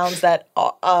have sounds that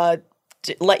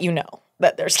let you know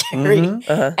that they're scary.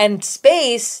 Mm-hmm. Uh-huh. And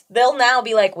space, they'll now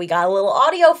be like, we got a little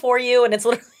audio for you. And it's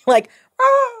literally like,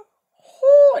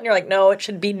 and you're like, no, it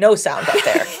should be no sound up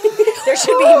there. There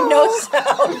should be no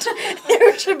sound.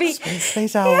 There should be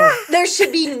Space owl. There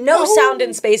should be no sound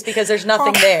in space because there's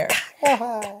nothing there.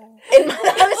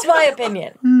 That is my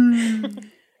opinion.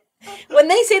 When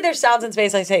they say there's sounds in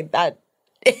space, I say that.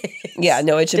 Yeah,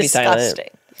 no, it should disgusting. be silent.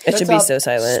 It should be so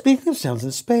silent. Speaking of sounds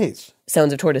in space.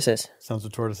 Sounds of tortoises. Sounds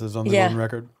of tortoises on the golden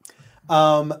record.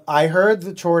 I heard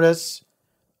the tortoise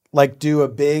like do a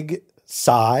big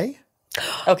sigh.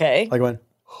 Okay. Like when.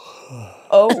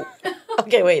 Oh.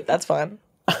 Okay, wait, that's fun.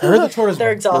 I heard the tortoise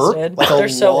They're exhausted. burp, like They're a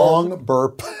so long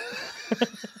burp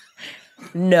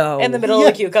No. in the middle of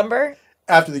the cucumber.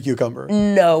 after the cucumber.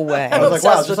 No way. I was like,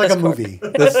 wow, obsessed just with like a this movie.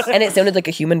 This, And it sounded like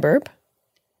a human burp?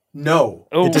 no,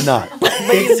 it did not. But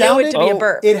you knew it to be a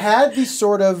burp. It had the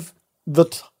sort of the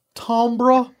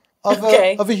timbre of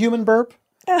a human burp.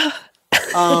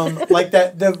 Like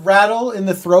that, the rattle in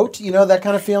the throat, you know, that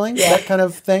kind of feeling, that kind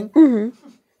of thing. Mm-hmm.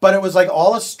 But it was like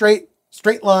all a straight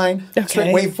line,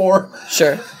 straight waveform.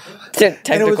 Sure.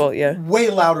 Technical, and it was way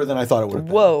louder than I thought it would have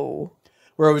been. Whoa.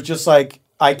 Where it was just like,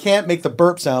 I can't make the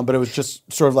burp sound, but it was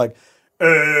just sort of like,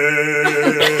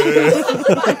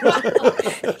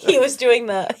 He was doing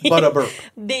the but a burp.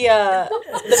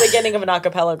 the beginning of an a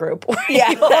cappella group. Yeah,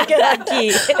 you all get on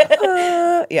key.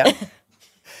 Yeah.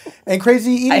 And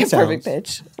crazy eating I have sounds. perfect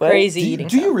pitch. What? Crazy eating.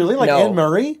 Do you really like No. Anne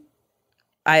Murray?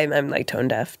 I'm like tone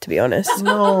deaf, to be honest.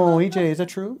 No, EJ, is that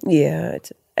true? Yeah.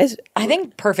 It's I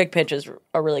think perfect pitch is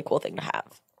a really cool thing to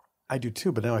have. I do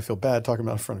too, but now I feel bad talking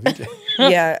about it in front of EJ.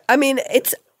 yeah. I mean,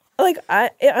 it's like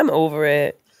I'm over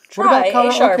it. What about Try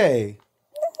A sharp. karaoke?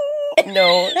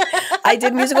 No, I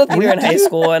did musical theater in high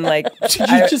school, and like, Did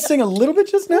you just sing a little bit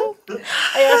just now?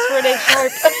 I asked for an A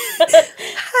sharp.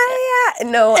 hi,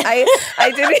 no, I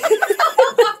did.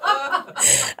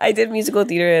 I did musical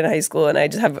theater in high school, and I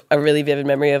just have a really vivid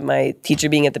memory of my teacher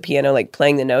being at the piano, like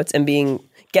playing the notes, and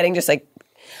getting just like,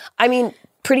 I mean,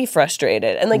 pretty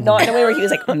frustrated, and like not in a way where he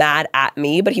was like mad at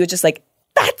me, but he was just like,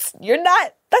 that's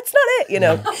not it, you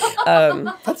know.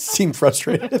 That seemed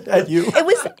frustrated at you. It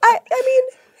was. I mean,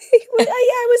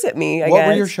 it was at me. I What guess.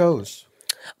 were your shows?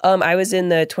 I was in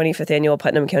the 25th annual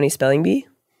Putnam County Spelling Bee.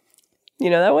 You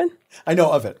know that one? I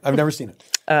know of it. I've never seen it.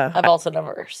 I've also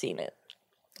never seen it.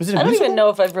 Is it a I don't musical? even know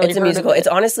if I've really It's a heard musical. of it. It's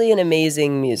honestly an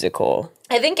amazing musical.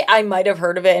 I think I might have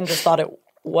heard of it and just thought it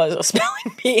was a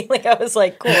spelling bee. Like, I was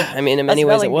like, cool. I mean, in many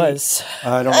ways, it was.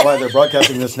 I don't know why they're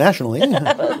broadcasting this nationally.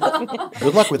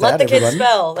 Good luck with Let that, the kids everybody.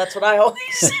 spell. That's what I always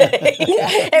say.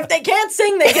 If they can't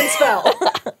sing, they can spell.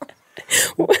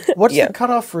 What's the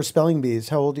cutoff for spelling bees?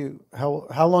 How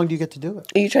long do you get to do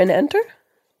it? Are you trying to enter?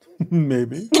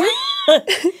 Maybe.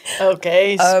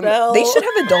 Okay, spell. They should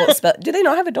have adult spell. Do they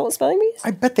not have adult spelling bees?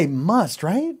 I bet they must,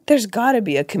 right? There's got to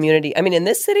be a community. I mean, in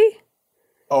this city,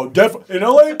 Oh, definitely. In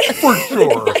LA? For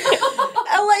sure.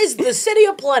 LA is the city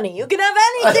of plenty. You can have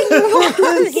anything you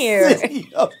want here. City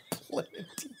of plenty.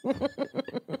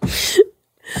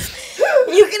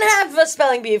 You can have a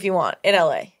spelling bee if you want in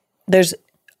LA. there's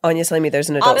Anya's telling me there's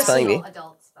an adult Honestly, spelling bee.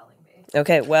 Adult spelling bee.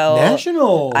 Okay, well,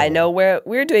 National. I know where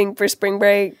we're doing for spring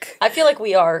break. I feel like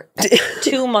we are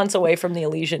 2 months away from the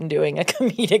Elysian doing a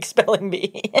comedic spelling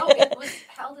bee. Oh, it was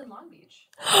held in Long Beach.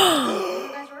 You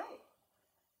guys were right.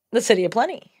 The city of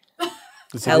plenty.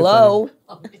 The city of Hello.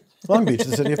 plenty. Long Beach,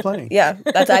 the city of plenty. Yeah,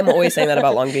 I'm always saying that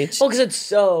about Long Beach. Well, because it's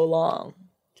so long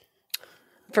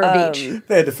for a beach.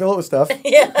 They had to fill it with stuff.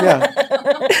 Yeah.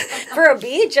 For a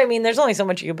beach, I mean, there's only so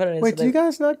much you can put in it. Wait, do you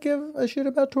guys not give a shit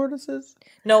about tortoises?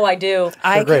 No, I do.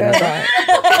 I great, care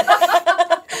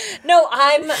huh? about. No,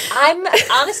 I'm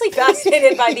honestly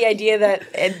fascinated by the idea that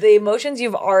the emotions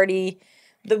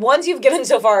the ones you've given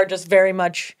so far are just very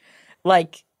much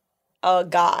like a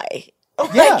guy.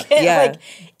 Yeah. Yeah. Like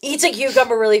eats a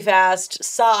cucumber really fast,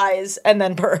 sighs, and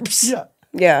then burps. Yeah.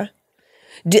 Yeah.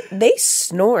 They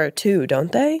snore too,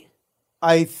 don't they?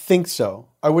 I think so.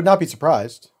 I would not be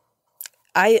surprised.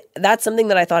 That's something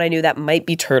that I thought I knew that might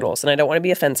be turtles, and I don't want to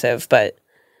be offensive, but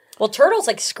Well, turtles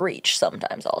like screech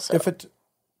sometimes also. If it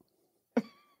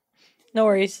No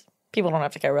worries. People don't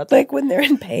have to care about that. like when they're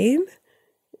in pain.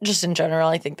 Just in general,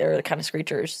 I think they're the kind of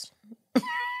screechers.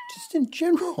 just in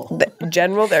general. In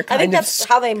general, they're I kind think of. that's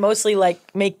how they mostly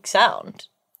like make sound.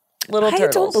 Little I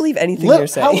turtles. don't believe anything How you're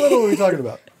saying. little are we talking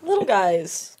about? Little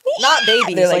guys. Not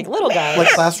babies, They're like like- little guys. Like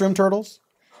classroom turtles?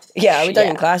 Yeah, are we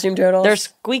talking Yeah. classroom turtles? They're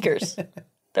squeakers.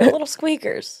 They're little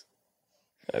squeakers.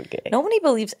 okay. Nobody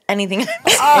believes anything I'm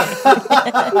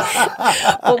saying.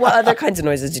 But what other kinds of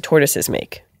noises do tortoises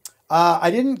make?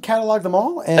 I didn't catalog them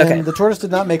all, and Okay. the tortoise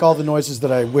did not make all the noises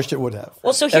that I wished it would have.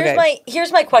 Well, so Okay.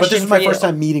 here's my question But this is for my you. first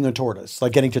time meeting a tortoise,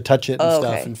 like getting to touch it and Oh,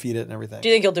 stuff okay. and feed it and everything. Do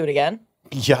you think you'll do it again?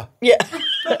 Yeah. Yeah.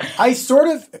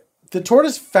 The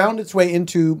tortoise found its way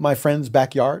into my friend's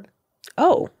backyard,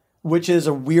 Oh, which is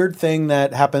a weird thing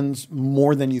that happens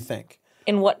more than you think.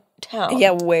 In what town?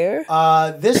 yeah. Where?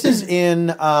 This is in,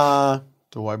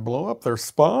 do I blow up their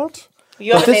spot?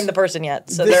 You haven't this- named the person yet,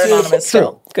 so this they're is anonymous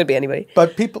still. Could be anybody.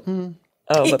 But people,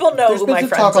 Oh, People know there's who been my some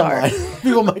friends talk are. online.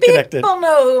 People might connect it. People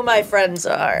know who my friends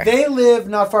are. They live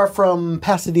not far from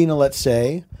Pasadena, let's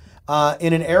say,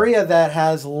 in an area that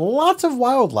has lots of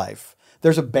wildlife.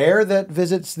 There's a bear that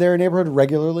visits their neighborhood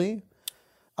regularly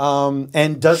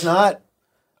and does not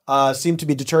seem to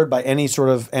be deterred by any sort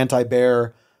of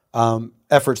anti-bear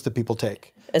efforts that people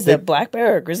take. Is it a black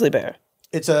bear or a grizzly bear?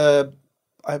 It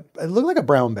looked like a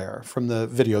brown bear from the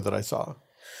video that I saw.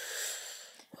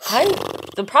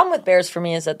 The problem with bears for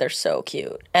me is that they're so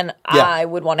cute, and Yeah. I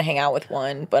would want to hang out with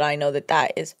one, but I know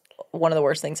that is one of the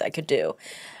worst things I could do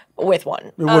with one.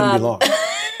 It wouldn't be long.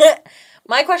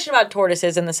 My question about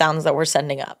tortoises and the sounds that we're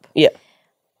sending up. Yeah.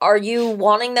 Are you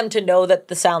wanting them to know that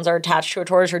the sounds are attached to a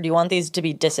tortoise, or do you want these to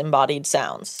be disembodied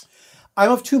sounds?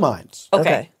 I'm of two minds.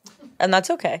 Okay. And that's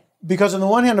okay. Because on the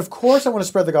one hand, of course, I want to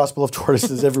spread the gospel of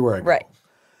tortoises everywhere I go. Right.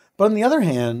 But on the other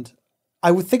hand,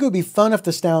 I would think it would be fun if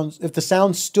the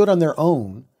sounds stood on their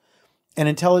own, and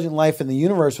intelligent life in the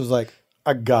universe was like,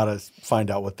 I gotta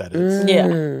find out what that is.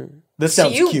 Yeah. This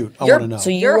sounds cute. I you're- want to know. So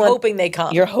You're want- hoping they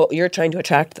come. You're trying to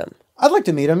attract them. I'd like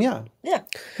to meet him. Yeah. yeah.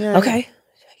 Okay.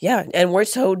 Yeah, and we're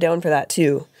so down for that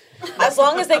too. As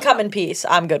long as they come in peace,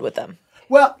 I'm good with them.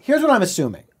 Well, here's what I'm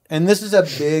assuming, and this is a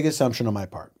big assumption on my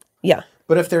part. Yeah.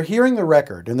 But if they're hearing the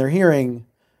record and they're hearing,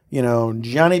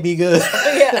 Johnny Be Good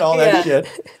and all that shit.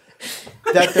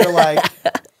 That they're like,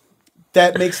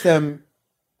 that makes them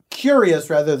curious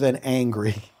rather than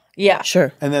angry. Yeah.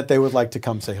 Sure. And that they would like to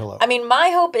come say hello. I mean, my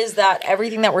hope is that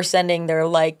everything that we're sending, they're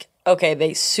like, okay,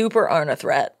 they super aren't a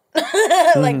threat.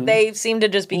 Like, they seem to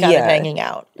just be kind of hanging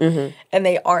out. And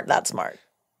they aren't that smart.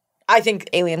 I think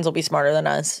aliens will be smarter than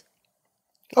us.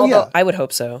 Although, I would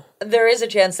hope so. There is a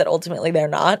chance that ultimately they're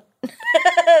not.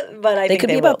 But I think they could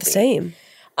be about the same.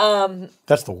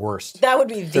 That's the worst. That would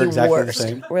be They're the exactly worst. the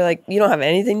same. We're like, you don't have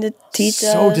anything to teach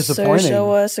So us disappointing. or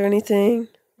show us or anything.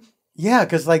 Yeah,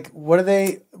 because like, what do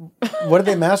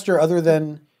they master other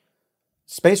than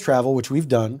space travel, which we've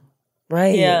done?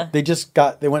 Right. Yeah.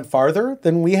 They went farther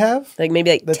than we have. Like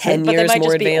maybe like 10 But they years might more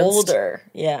just be advanced. older.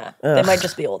 Yeah. They might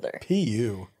just be older.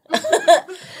 PU.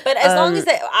 But as long as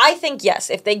I think, yes,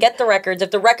 if they get the records,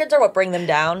 if the records are what bring them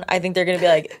down, I think they're going to be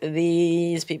like,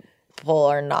 these people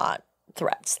are not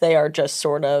threats. They are just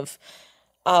sort of,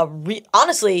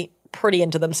 honestly, pretty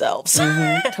into themselves.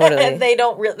 Totally. And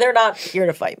they're not here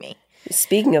to fight me.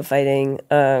 Speaking of fighting,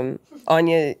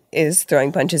 Anya is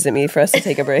throwing punches at me for us to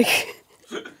take a break.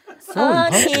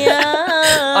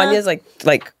 Anya's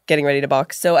like getting ready to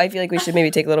box, so I feel like we should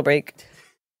maybe take a little break.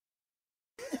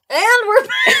 And we're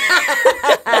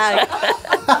back.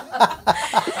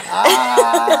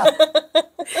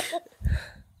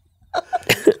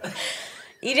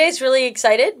 EJ's really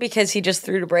excited because he just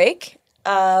threw to break.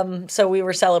 So we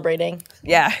were celebrating.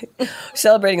 Yeah,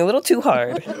 celebrating a little too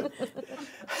hard.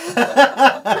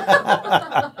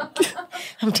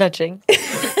 I'm touching.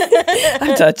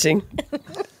 I'm touching.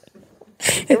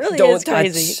 It really Don't is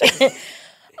crazy.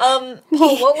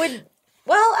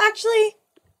 Well, actually,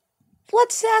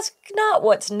 let's ask not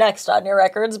what's next on your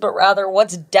records, but rather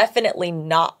what's definitely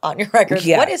not on your records.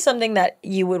 Yeah. What is something that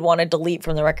you would want to delete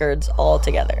from the records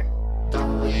altogether?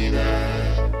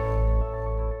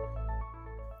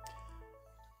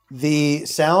 The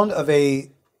sound of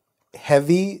a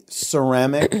heavy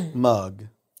ceramic mug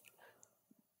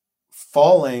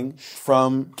falling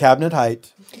from cabinet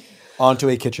height onto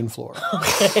a kitchen floor.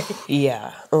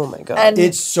 Yeah. Oh my god. And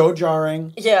It's so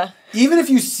jarring. yeah. Even if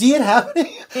you see it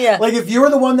happening, Yeah. like if you were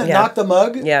the one that Yeah. knocked the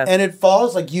mug Yeah. and it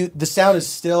falls, like the sound is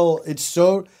still, it's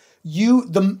so,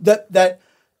 that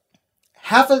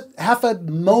half a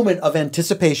moment of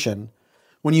anticipation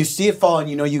when you see it fall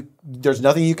and there's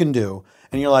nothing you can do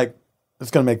and you're like, it's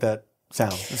going to make that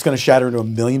sound. It's going to shatter into a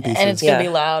million pieces. And it's going to be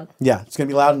loud. Yeah, it's going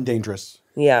to be loud and dangerous.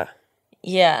 Yeah.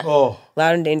 Yeah. Oh,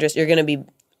 Loud and dangerous. You're going to be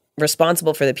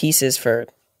responsible for the pieces for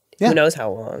who knows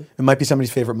how long. it might be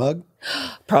somebody's favorite mug.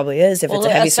 Probably is if it's a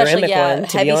heavy especially, ceramic one,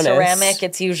 to heavy be honest. ceramic,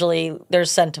 it's usually,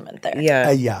 there's sentiment there.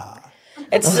 Yeah. Yeah.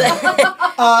 It's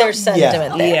there's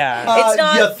sentiment there. Yeah. It's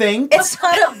not, you think? It's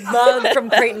not a mug from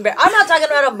Crate and Barrel. I'm not talking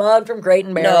about a mug from Crate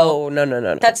and Barrel.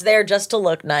 No. That's there just to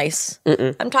look nice.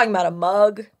 I'm talking about a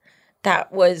mug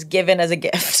that was given as a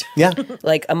gift. Yeah.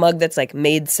 Like a mug that's like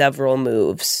made several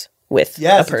moves with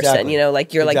Yes, a person. exactly.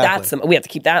 Like you're Exactly. we have to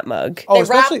keep that mug. Oh,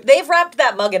 especially, They've wrapped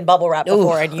that mug in bubble wrap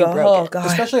before and you broke it. God.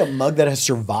 especially a mug that has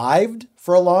survived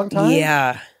for a long time.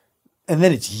 Yeah. And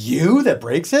then it's you that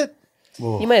breaks it?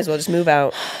 You might as well just move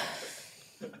out.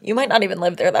 You might not even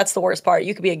live there. That's the worst part.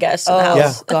 You could be a guest in the Oh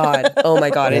house. God. Oh my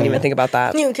God. I didn't even think about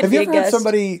that. You could Have be you a ever had guest.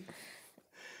 somebody?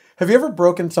 Have you ever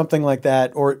broken something like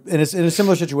that, or in a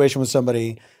similar situation with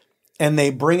somebody, and they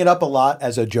bring it up a lot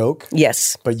as a joke,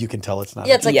 Yes. but you can tell it's not?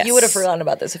 Yeah, it's like Yes. you would have forgotten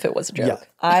about this if it was a joke. Yeah.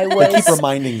 I They was keep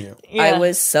reminding you. I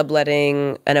was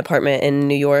subletting an apartment in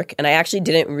New York, and I actually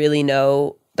didn't really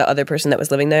know the other person that was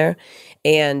living there,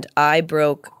 and I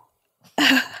broke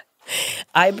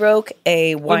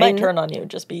a We wine. might turn on you.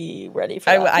 Just be ready for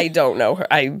that. I don't know her.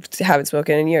 I haven't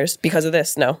spoken in years because of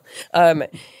this. No,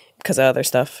 because of other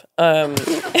stuff.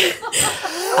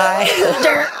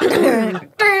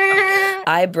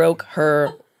 I broke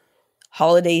her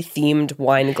holiday themed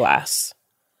wine glass.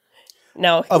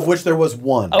 Now, Of which there was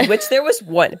one. of which there was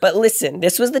one. But listen,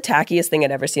 this was the tackiest thing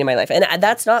I'd ever seen in my life, and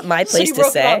that's not my place you to broke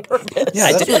it say. on purpose.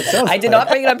 Yeah, that's what it sounds I did like. not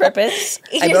bring it on purpose.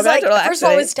 I It's broke it on like, total first of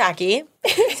all, it was accident. tacky.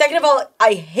 Second of all,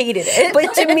 I hated it.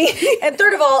 But to me, and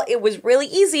third of all, it was really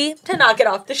easy to knock it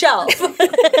off the shelf.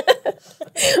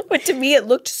 but to me, it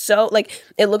looked so like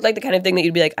the kind of thing that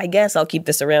you'd be like, I guess I'll keep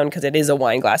this around because it is a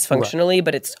wine glass functionally,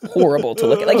 but it's horrible to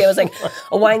look at. Like it was like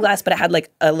a wine glass, but it had like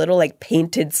a little like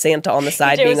painted Santa on the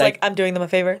side, Jay being was like, like, I'm doing them a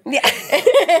favor. yeah.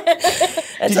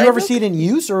 Did you ever see it in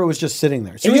use, or it was just sitting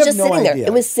there? So It was you have just no sitting there. idea.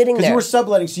 It was sitting because you there. were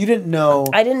subletting, so you didn't know.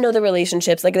 I didn't know the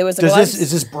relationships. Like there was like a lot of-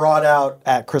 Is this brought out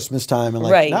at Christmas time and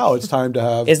like Right. now it's time to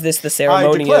have? Is this the I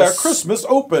ceremonious? declare Christmas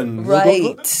open.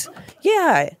 Right.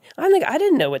 Yeah. I'm like, I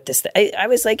didn't know what this. I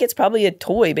was like, it's probably a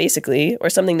toy, basically, or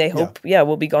something they hope,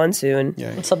 will be gone soon.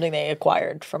 Yeah. It's something they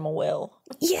acquired from a will.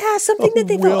 Yeah, something that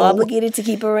they felt obligated to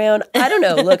keep around. I don't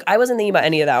know. Look, I wasn't thinking about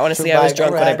any of that. Honestly, I was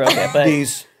drunk when I broke it. But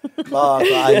These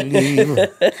I leave.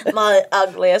 My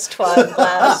ugliest wine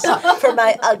glass for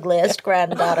my ugliest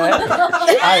granddaughter.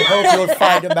 I hope you'll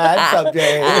find a man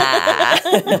someday.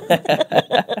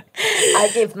 I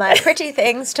give my pretty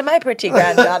things to my pretty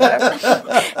granddaughter,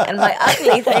 and my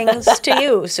ugly things to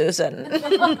you, Susan.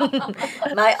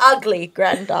 My ugly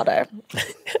granddaughter.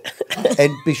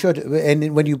 And be sure to,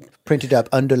 and when you print it up,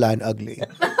 underline ugly.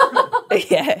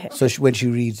 yeah. So when she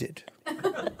reads it.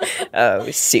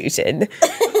 Oh, Susan.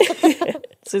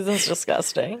 Susan's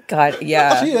disgusting. God,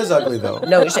 yeah. She is ugly, though.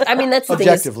 No, I mean, that's the thing.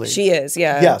 Objectively. She is,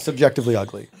 yeah. Yeah, subjectively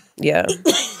ugly. Yeah.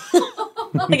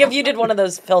 Like if you did one of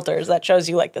those filters that shows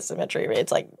you like the symmetry,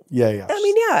 it's like Yeah. I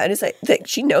mean, yeah, and it's like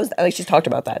she knows that. Like she's talked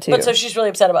about that too. But so she's really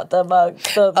upset about the mug.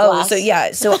 The glass. So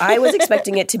yeah, so I was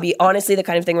expecting it to be honestly the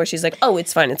kind of thing where she's like, "Oh,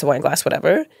 it's fine, it's a wine glass,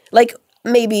 whatever." Like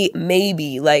maybe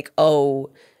like, "Oh,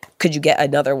 could you get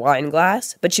another wine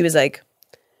glass?" But she was like,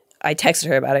 I texted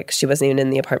her about it because she wasn't even in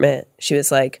the apartment. She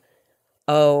was like,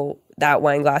 "Oh, that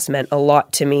wine glass meant a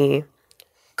lot to me.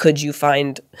 Could you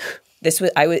find this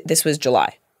was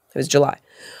July. It was July.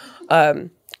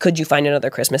 Could you find another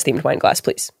Christmas themed wine glass,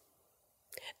 please?"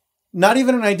 Not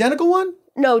even an identical one?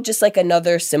 No, just like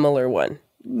another similar one.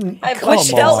 I have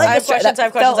questions. I have questions. I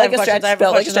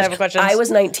have questions. I was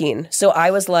 19, so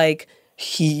I was like,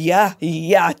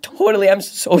 yeah, totally. I'm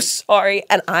so sorry.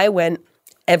 And I went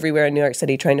everywhere in New York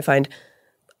City trying to find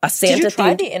a Santa. Did you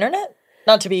try the internet?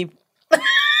 Not to be.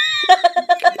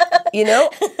 You know?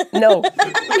 No.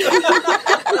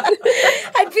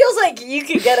 It feels like you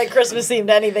could get a Christmas themed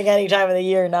anything any time of the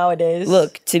year nowadays.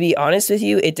 Look, to be honest with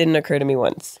you, it didn't occur to me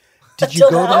once. Did you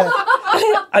go to that?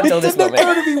 Until this moment. It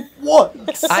didn't occur to me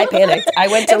once. I panicked. I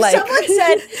went to if someone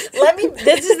said,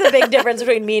 this is the big difference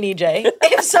between me and EJ.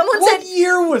 If someone What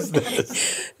year was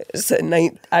this? So,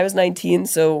 I was 19,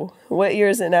 so what year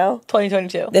is it now?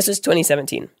 2022. This was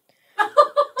 2017.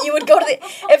 You would go to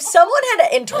if someone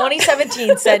had in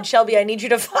 2017 said, "Shelby, I need you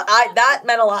to," that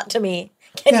meant a lot to me.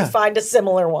 Can you find a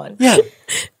similar one? Yeah.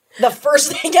 The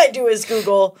first thing I do is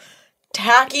Google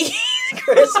tacky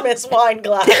Christmas wine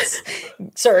glass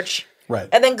search. Right.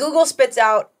 And then Google spits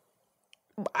out,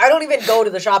 I don't even go to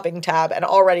the shopping tab, and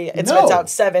already it spits out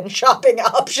 7 shopping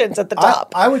options at the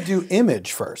top. I would do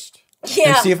image first. Yeah.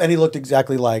 And see if any looked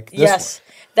exactly like this one.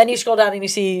 Then you scroll down and you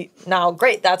see, now,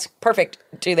 great, that's perfect.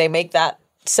 Do they make that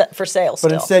set for sale still?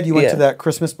 But instead you went to that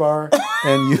Christmas bar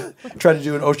and you tried to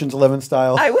do an Ocean's 11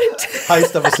 style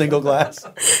heist of a single glass.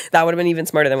 That would have been even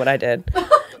smarter than what I did.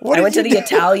 I went to the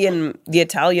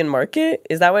Italian market.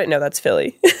 Is that what? No, that's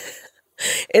Philly.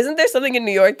 Isn't there something in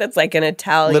New York that's like an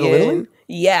Italian? Little Italy?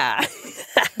 Yeah.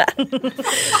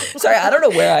 Sorry, I don't know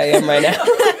where I am right now.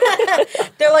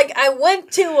 They're like, I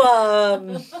went to,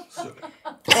 God,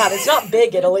 it's not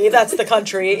Big Italy. That's the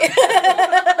country.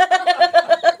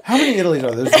 How many Italys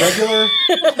are there? There's regular.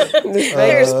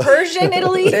 There's Persian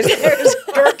Italy. There's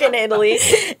Gherkin Italy.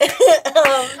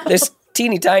 There's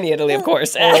teeny tiny Italy, of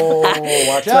course. Oh,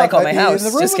 watch That's what I call my house.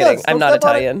 Just kidding. I'm not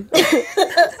Italian.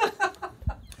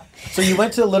 So you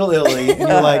went to Little Italy and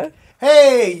you're like,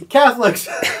 "Hey, Catholics."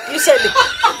 You said,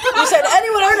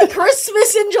 anyone heard of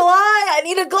Christmas in July? I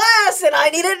need a glass and I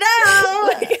need it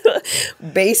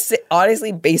now.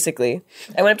 Honestly, basically.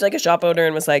 I went up to like a shop owner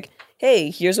and was like,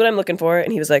 "Hey, here's what I'm looking for."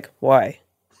 And he was like, "Why?"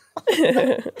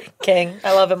 King.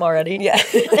 I love him already. Yeah.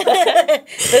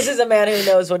 This is a man who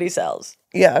knows what he sells.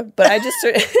 Yeah, but I just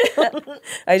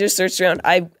searched around.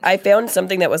 I found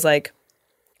something that was like,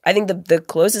 I think the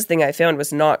closest thing I found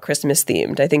was not Christmas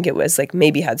themed. I think it was like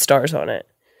maybe had stars on it.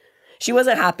 She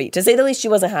wasn't happy. To say the least, she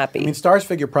wasn't happy. I mean, stars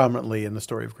figure prominently in the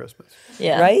story of Christmas.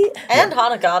 Yeah. Right? And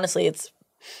Hanukkah, honestly, it's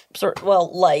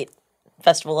light.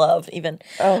 Festival of even.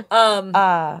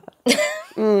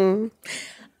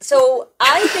 So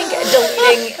I think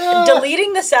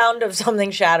deleting the sound of something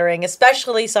shattering,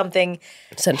 especially something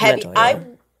sentimental. Heavy. I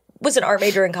was an art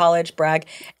major in college, brag,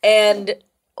 and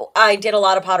I did a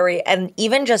lot of pottery, and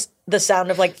even just the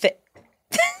sound of like,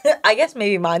 I guess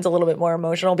maybe mine's a little bit more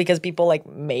emotional because people like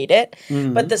made it,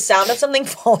 but the sound of something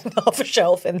falling off a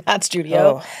shelf in that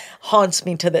studio haunts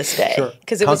me to this day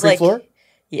because it was like floor?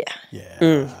 Yeah.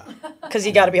 Because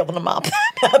you got to be able to mop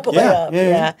that boy up.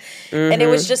 Yeah. Mm-hmm. And it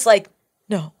was just like,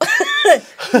 no.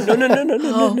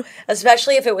 No.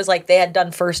 Especially if it was like they had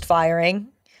done first firing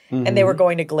and they were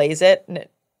going to glaze it and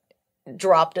it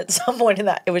dropped at some point in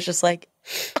that. It was just like.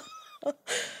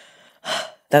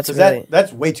 That's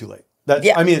way too late.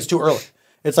 I mean, it's too early.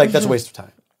 It's like, that's a waste of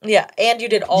time. Yeah, and you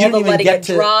did all You the didn't even letting get it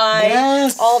to- dry,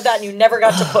 Yes. all of that, and you never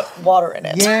got to put water in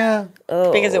it. Yeah.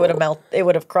 Because it would have it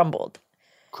would have crumbled.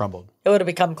 Crumbled. It would have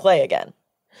become clay again.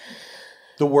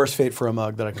 The worst fate for a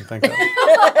mug that I can think of.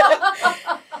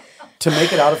 To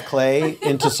make it out of clay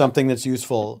into something that's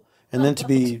useful, and then to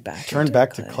be turned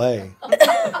back to clay.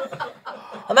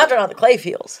 Imagine how the clay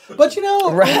feels. But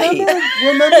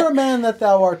remember, man, that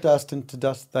thou art dust, and to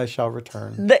dust thou shalt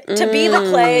return. To be the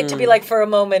clay, to be like, for a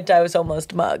moment, I was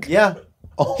almost mug. Yeah,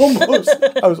 almost.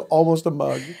 I was almost a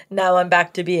mug. Now I'm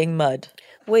back to being mud.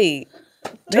 Wait.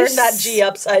 Turn that G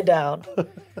upside down.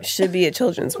 Should be a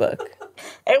children's book.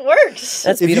 It works.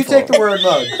 That's If beautiful. you take the word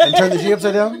mug and turn the G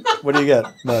upside down, what do you get?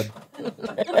 Mud.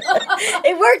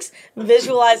 It works.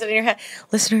 Visualize it in your head.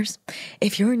 Listeners,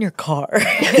 if you're in your car,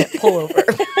 pull over.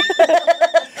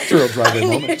 It's a real drive-in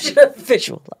You moment. should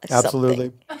visualize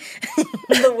Absolutely.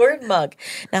 something. The word mug.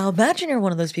 Now imagine you're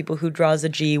one of those people who draws a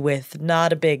G with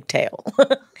not a big tail.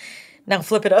 Now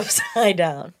flip it upside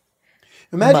down.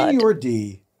 Imagine Mud. your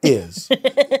D is,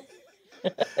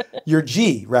 your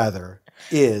G, rather,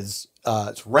 is,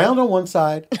 it's round on one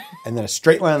side and then a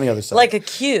straight line on the other side. Like a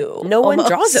Q. No one almost.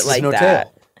 draws it like no that.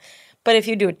 tail. But if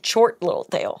you do a short little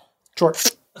tail.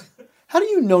 Short. How do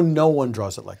you know no one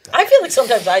draws it like that? I feel like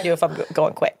sometimes I do if I'm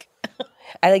going quick.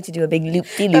 I like to do a big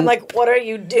loop-de-loop. I'm like, what are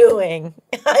you doing?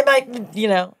 I might,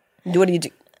 What do you do?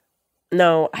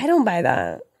 No, I don't buy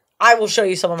that. I will show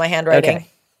you some of my handwriting. Okay.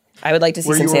 I would like to see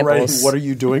Where some you were writing, samples. what are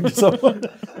you doing to someone?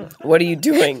 What are you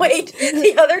doing? Wait,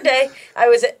 the other day I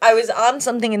was on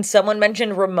something and someone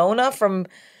mentioned Ramona from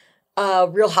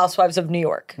Real Housewives of New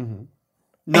York.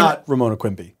 Not Ramona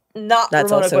Quimby. Not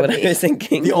That's Ramona also what Quimby. I was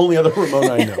thinking. The only other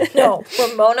Ramona I know. No,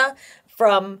 Ramona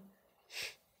from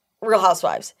Real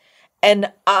Housewives.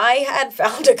 And I had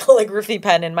found a calligraphy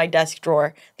pen in my desk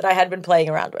drawer that I had been playing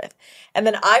around with. And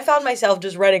then I found myself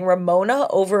just writing Ramona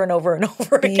over and over and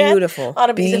over again Beautiful. on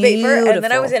a piece of paper. And then I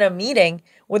Beautiful. was in a meeting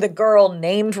with a girl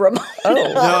named Ramona. Oh. No.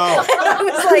 And I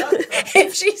was like,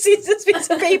 if she sees this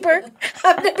piece of paper,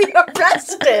 I'm going to be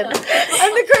arrested.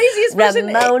 I'm the craziest person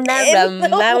in the world. Ramona.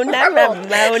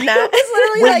 It's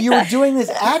literally Wait, like you were doing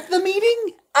this at the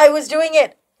meeting? I was doing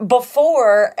it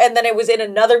before, and then it was in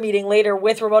another meeting later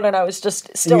with Ramona, and I was just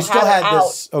still, You still had out.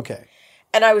 this. Okay.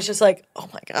 And I was just like, oh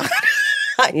my God,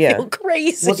 I feel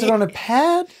crazy. Was it on a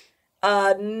pad?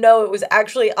 No, it was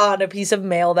actually on a piece of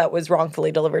mail that was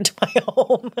wrongfully delivered to my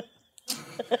home.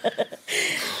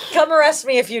 Come arrest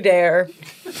me if you dare.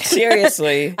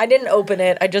 Seriously. I didn't open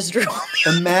it. I just drew on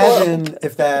the Imagine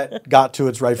if that got to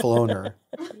its rightful owner.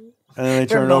 And then they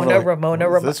turn it over like, Ramona.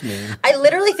 what does this mean? I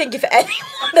literally think if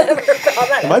anyone ever found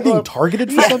that Am I being envelope,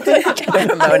 targeted for something?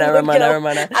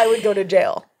 Ramona. I would go to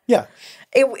jail. Yeah.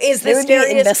 It is the There would be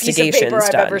scariest piece of paper investigations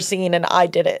I've done. ever seen, and I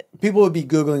did it. People would be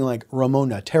Googling like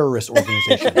Ramona, terrorist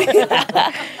organization.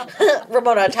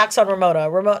 Ramona, attacks on Ramona.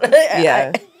 Ramona.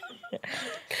 Yeah.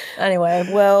 Anyway,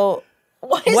 Well,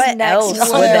 what is what next else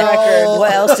on would the the record?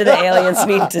 What else do the aliens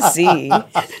need to see?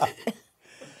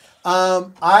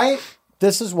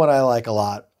 This is what I like a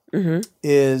lot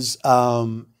is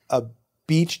a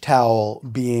beach towel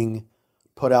being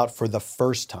put out for the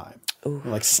first time.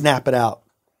 Like snap it out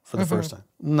for the first time.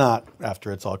 Not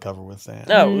after it's all covered with sand.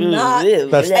 Oh, Not,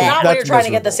 That's not when you're trying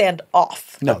to get the miserable. sand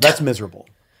off. No, that's miserable.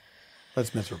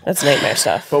 That's miserable. that's nightmare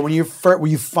stuff. But when you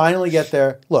finally get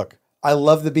there, look, I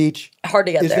love the beach. Hard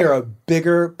to get Is there. there a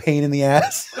bigger pain in the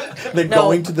ass than No,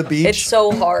 going to the beach? It's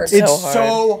so hard. It's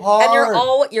so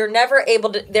hard. And you're never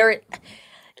able to there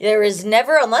is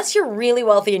never, unless you're really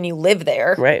wealthy and you live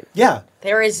there, Right. Yeah.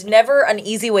 there is never an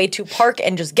easy way to park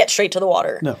and just get straight to the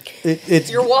water. No. It's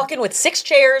You're walking with 6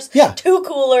 chairs, Yeah. 2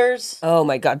 coolers. Oh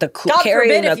my God. God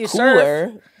Carrying forbid a if you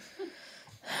cooler.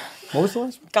 What was the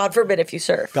last one? God forbid if you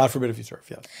surf. God forbid if you surf,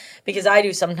 yes. Because I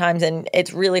do sometimes, and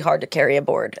it's really hard to carry a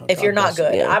board if you're not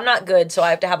bless good. you. I'm not good, so I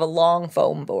have to have a long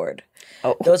foam board.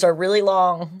 Oh. Those are really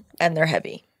long and they're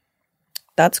heavy.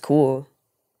 That's cool.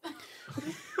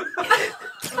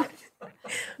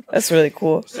 That's really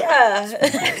cool. Yeah.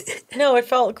 No, it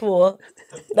felt cool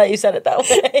that you said it that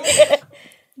way.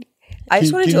 I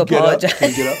just wanted to Can you get up? apologize. Can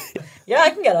you get up? Yeah, I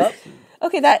can get up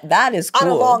Okay, that is cool.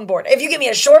 on a long board. If you give me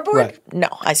a short board, Right. no,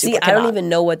 I See, super I don't cannot. even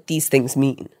know what these things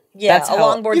mean. Yeah, That's a how-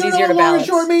 long board's You don't know easier to what long and balance.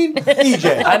 short mean?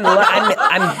 EJ.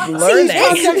 I'm These learning.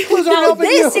 concept clues aren't Now, helping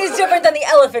this you. is different than the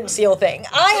elephant seal thing.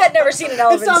 I had never seen an It's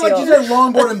elephant not seal. like you said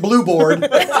longboard and blue board. And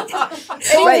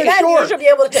even Right. then, you should be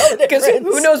able to tell the Because difference.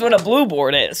 who knows what a blue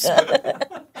board is?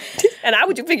 And how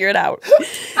would you figure it out?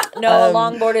 No, a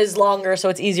long board is longer, so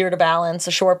it's easier to balance.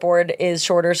 A short board is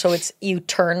shorter, so you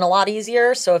turn a lot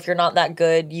easier. So if you're not that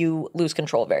good, you lose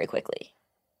control very quickly.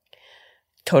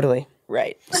 Totally.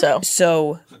 Right.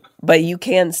 So, but you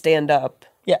can stand up.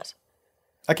 Yes.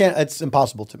 I can't. It's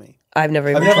impossible to me. I've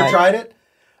never tried it.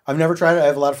 I've never tried it. I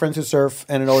have a lot of friends who surf,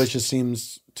 and it always just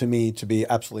seems to me to be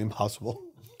absolutely impossible.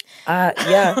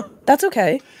 Yeah, that's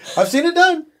okay. I've seen it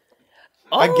done.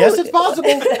 I guess it's possible.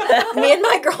 Me and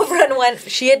my girlfriend went.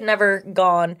 She had never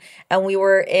gone, and we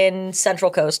were in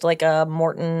Central Coast, like a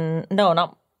Morton. No,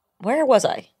 not. Where was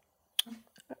I?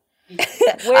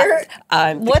 Where?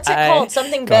 What's it called?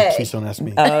 Something Bay. Please don't ask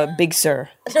me. Big Sur.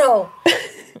 No,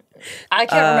 I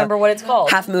can't remember what it's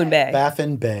called. Half Moon Bay.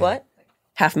 Baffin Bay. What?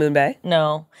 Half Moon Bay.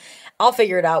 No, I'll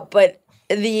figure it out. But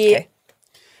the.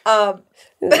 God,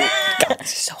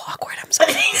 this is so awkward. I'm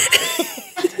sorry.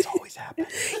 This always happens.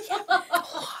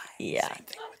 Yeah. Same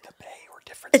thing with the bay or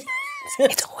different stuff.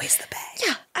 It's always the Bay.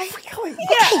 Yeah,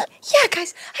 yeah,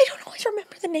 guys. I don't always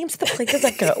remember the names of the places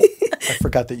I go. I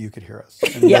forgot that you could hear us,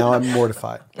 and now I'm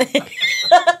mortified.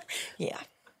 Yeah,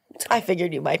 I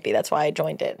figured you might be. That's why I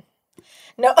joined in.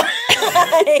 No,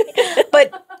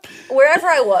 but wherever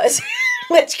I was,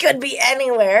 which could be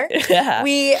anywhere, my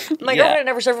girlfriend had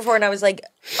never surfed before, and I was like,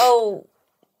 oh,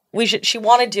 we should. She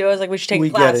wanted to. I was like, we should take a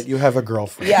class. We get it. You have a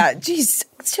girlfriend. Yeah, jeez,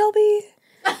 Shelby.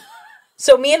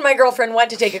 So me and my girlfriend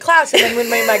went to take a class, and then when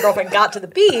me and my girlfriend got to the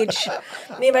beach,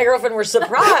 me and my girlfriend were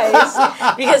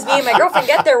surprised because me and my girlfriend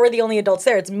get there, we're the only adults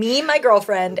there. It's me, my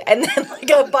girlfriend, and then like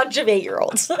a bunch of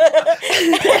 8-year-olds. And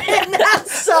that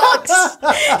sucks.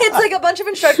 It's like a bunch of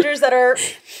instructors that are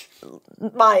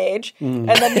my age, and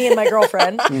then me and my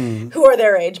girlfriend, who are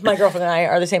their age. My girlfriend and I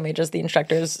are the same age as the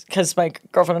instructors because my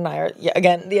girlfriend and I are,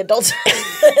 again, the adults.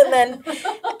 And then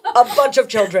a bunch of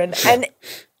children. And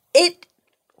it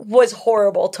was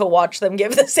horrible to watch them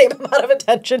give the same amount of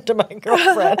attention to my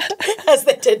girlfriend as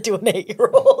they did to an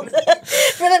 8-year-old.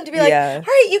 For them to be like, all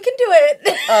right, you can do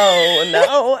it. Oh,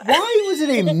 no. Why was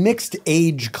it a mixed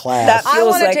age class? That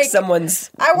feels like someone's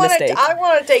mistake. I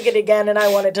want to take it again, and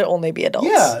I want it to only be adults.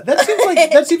 Yeah,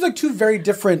 that seems like two very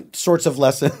different sorts of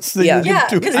lessons. Yeah,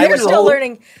 because they're still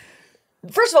learning.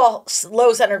 First of all,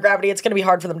 low center of gravity, it's going to be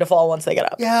hard for them to fall once they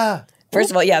get up. Yeah. First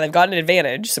of all, they've got an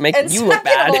advantage, so making you look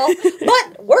bad. All,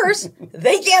 but worse,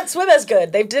 they can't swim as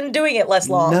good. They've been doing it less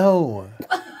long. No.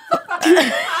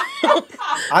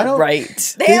 I don't.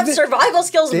 Right. They have survival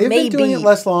skills, They've maybe. been doing it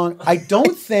less long. I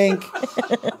don't think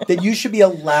that you should be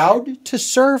allowed to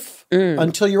surf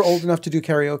until you're old enough to do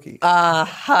karaoke.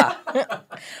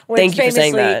 Which Thank you for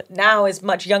saying that. Now is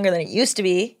much younger than it used to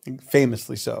be.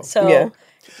 Famously so. So,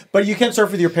 but you can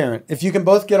surf with your parent. If you can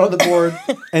both get on the board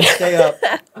and stay up.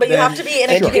 But you have to be in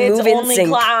a kids-only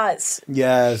class.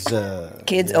 Yes.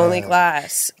 Kids-only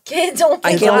class. Kids-only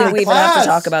class. I can't believe we even have to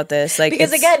talk about this. Like,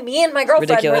 because again, me and my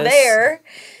girlfriend were there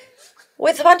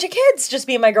with a bunch of kids. Just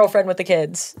me and my girlfriend with the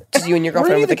kids. Just you and your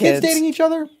girlfriend with the kids. Dating each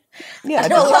other? Yeah, a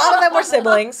lot of them were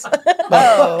siblings.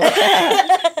 Oh.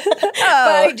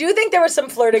 But I do think there was some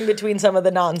flirting between some of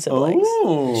the non-siblings.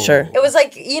 Oh. Sure. It was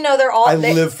like, they're all... I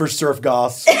live for surf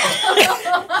goss.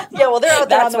 Yeah, well, they're out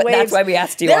there on the waves. That's why we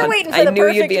asked you They're on. waiting for I the knew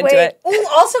perfect you'd be into wave. it. Ooh,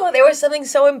 also, there was something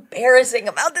so embarrassing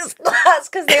about this class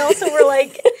because they also were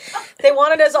like, they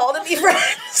wanted us all to be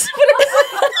friends. But it was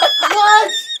like,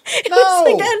 what? It was,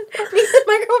 again, me and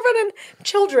my girlfriend and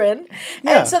children.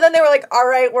 Yeah. And so then they were like, all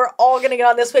right, we're all going to get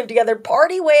on this wave together.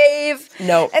 Party wave.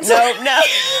 No, and so no.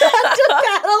 had to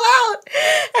paddle out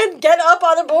and get up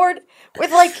on the board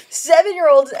with like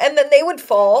 7-year-olds, and then they would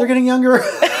fall. They're getting younger.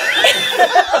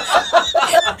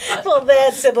 Well, they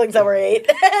had siblings that were 8.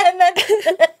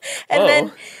 and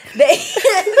then they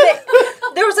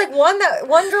there was like one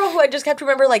girl who I just kept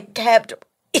remember like kept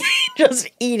just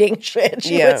eating shit.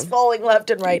 She was falling left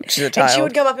and right. She's a child. And she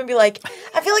would come up and be like,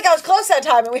 I feel like I was close that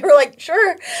time. And we were like, sure.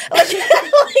 Like,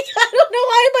 I don't know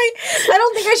why I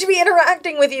don't think I should be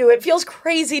interacting with you. It feels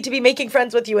crazy to be making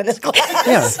friends with you in this class.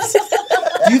 Yeah.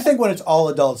 Do you think when it's all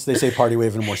adults, they say party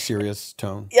wave in a more serious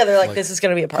tone? Yeah, they're like, this is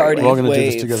going to be a party wave. We're all going to do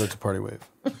this together. It's a party wave.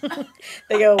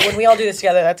 They go, when we all do this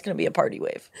together, that's going to be a party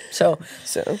wave. So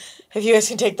if you guys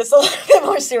can take this a little bit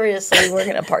more seriously, we're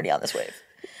going to party on this wave.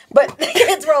 But the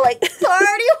kids were all like,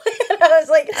 party wave. And I was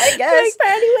like, I guess. Like,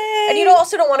 party wave. And you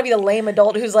also don't want to be the lame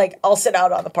adult who's like, I'll sit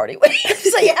out on the party wave.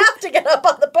 So you have to get up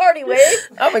on the party wave.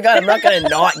 Oh my God, I'm not going to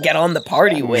not get on the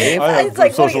party wave. I have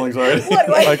like, social anxiety. What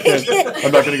do I can't.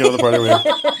 I'm not going to get on the party wave.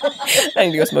 I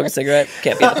need to go smoke a cigarette.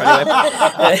 Can't be at the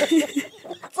party wave.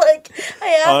 It's like, I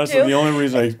have Honestly, to. the only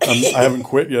reason I haven't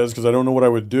quit yet is because I don't know what I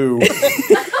would do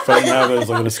if I didn't have it as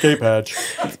like an escape hatch.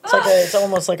 It's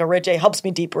almost like a Rich A. helps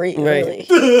me deep breathe, really.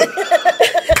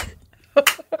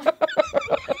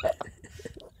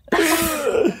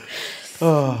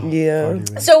 Yeah.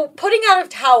 So putting out a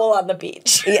towel on the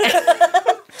beach.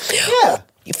 Yeah.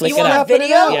 You flick You it want a up.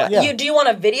 video? Yeah. Do you want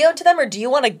a video to them, or do you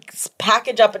want to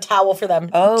package up a towel for them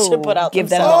to put out? Give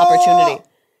them the themselves? opportunity.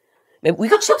 Maybe we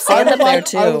could chip sand up there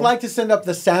too. I would like to send up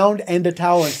the sound and a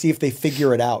towel and see if they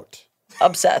figure it out.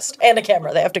 Obsessed. And a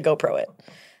camera. They have to GoPro it.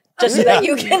 Just so that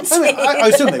you can see. I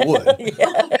assume they would.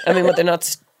 I mean, they're not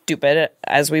stupid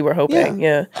as we were hoping.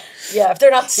 Yeah. Yeah, if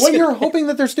they're not Well, you're hoping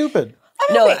that they're stupid.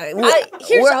 No, I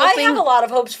have a lot of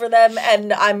hopes for them,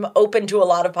 and I'm open to a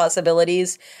lot of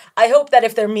possibilities. I hope that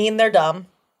if they're mean, they're dumb.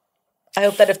 I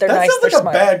hope that if they're That nice, sounds they're like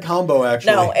smart. a bad combo,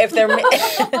 actually. No, if they're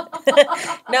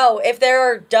if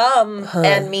they're dumb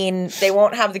and mean, they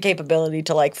won't have the capability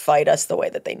to like fight us the way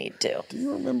that they need to. Do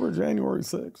you remember January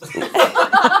 6th?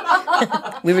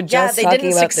 We were just they talking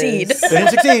didn't about succeed. this. They didn't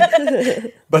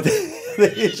succeed, but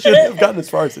they shouldn't have gotten as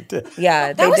far as it did.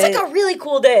 Yeah, That was like a really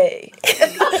cool day.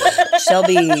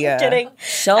 Shelby. Kidding.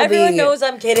 Shelby. Everyone knows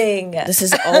I'm kidding. This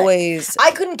is always.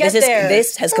 I couldn't get there.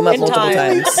 This has come up in multiple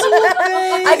time. times.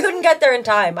 I couldn't get there in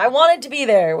time. I wanted to be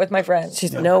there with my friends.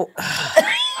 She's no.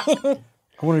 I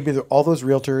wanted to be there. All those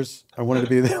realtors, I wanted to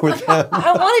be there with them.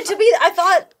 I wanted to be. I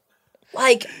thought,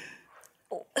 like,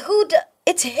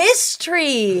 it's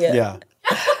history. Yeah.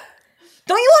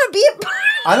 Don't you want to be a part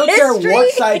I don't of care history?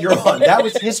 what side you're on. That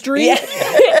was history, and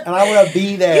I want to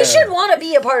be there. You should want to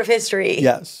be a part of history.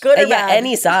 Yes. Good or bad.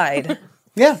 any side.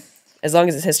 Yeah. As long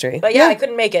as it's history. But yeah, I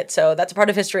couldn't make it, so that's a part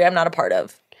of history I'm not a part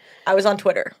of. I was on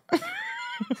Twitter.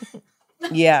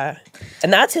 Yeah.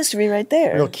 And that's history right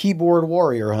there. Real keyboard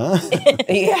warrior, huh?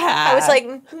 Yeah. I was like,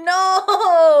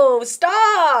 no,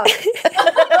 stop.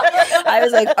 I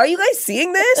was like, are you guys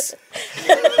seeing this?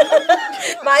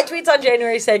 My tweets on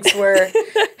January 6th were,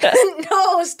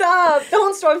 no, stop.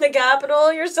 Don't storm the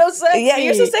Capitol. You're so sexy. Yeah,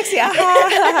 you're so sexy.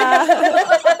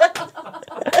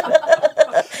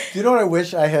 Do you know what I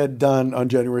wish I had done on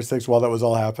January 6th while that was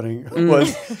all happening?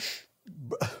 Was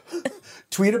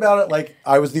tweet about it like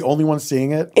I was the only one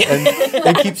seeing it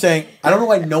and keep saying, I don't know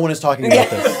why no one is talking about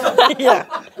this. Yeah.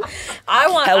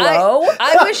 Hello?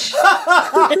 I wish.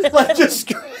 Like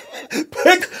just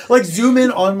zoom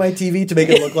in on my TV to make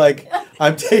it look like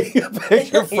I'm taking a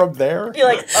picture from there. Be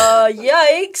like,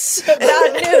 yikes.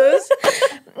 Bad news.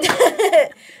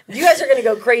 You guys are going to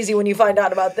go crazy when you find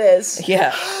out about this.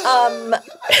 Yeah.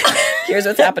 Here's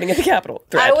what's happening at the Capitol.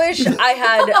 I wish I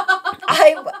had.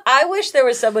 I wish there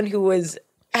was someone who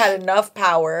had enough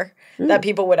power that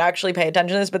people would actually pay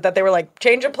attention to this, but that they were like,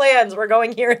 change of plans, we're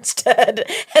going here instead,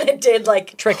 and it did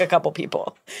like trick a couple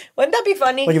people. Wouldn't that be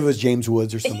funny? Like if it was James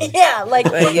Woods or something. Yeah, like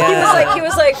he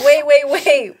was like,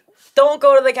 wait, don't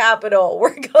go to the Capitol.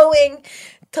 We're going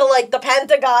to like the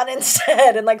Pentagon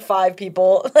instead, and like 5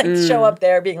 people show up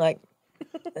there being like,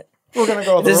 We're gonna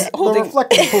go to the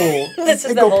reflecting pool. this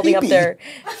is and them go holding up pee-pee. their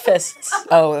fists.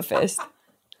 Oh, the fist.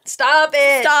 Stop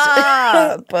it!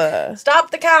 Stop.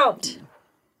 Stop the count.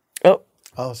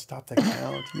 Oh, stop the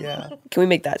count. Yeah. Can we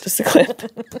make that just a clip?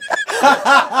 Just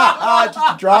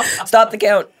a drop. Stop the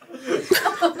count.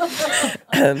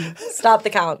 Stop the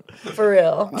count. For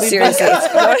real. Seriously,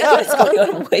 it's going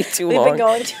on way too We've long. been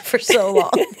going to for so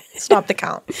long. Stop the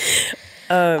count.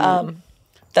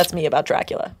 That's me about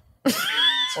Dracula.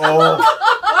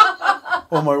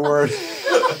 Oh my word.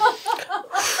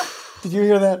 Did you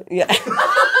hear that? Yeah.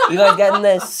 You guys getting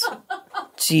this?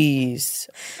 Jeez.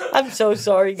 I'm so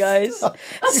sorry, guys.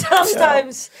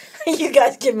 Sometimes you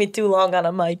guys give me too long on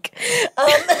a mic.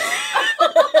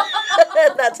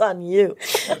 That's on you.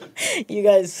 You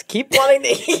guys keep wanting to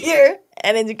hear,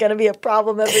 and it's going to be a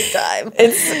problem every time.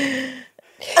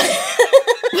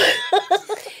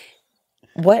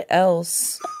 What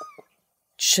else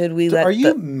should we let? Are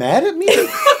you mad at me?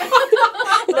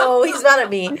 No, he's mad at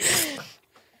me.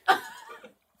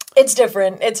 It's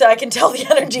different. I can tell the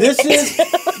energy.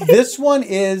 This one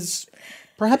is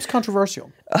perhaps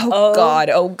controversial. Oh God.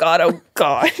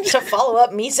 To follow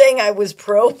up me saying I was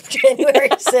pro January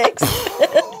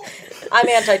 6th. I'm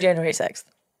anti January 6th.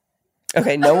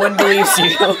 Okay, no one believes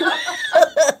you.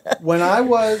 When I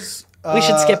was We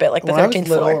should skip it, like the when I was 13th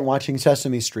little floor. and watching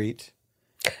Sesame Street,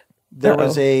 there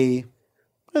was I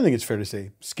think it's fair to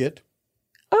say, skit.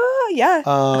 Oh yeah.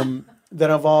 That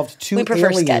involved 2 We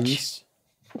prefer aliens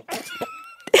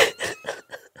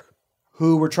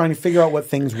who were trying to figure out what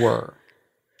things were.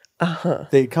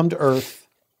 They'd come to Earth,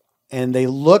 and they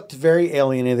looked very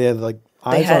alien. They had like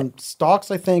eyes on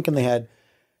stalks, I think, and they had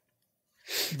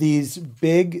these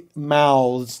big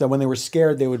mouths that when they were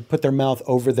scared, they would put their mouth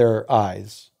over their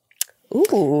eyes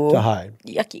to hide.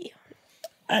 Yucky.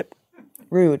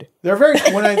 Rude. They're very.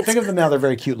 When I think of them now, they're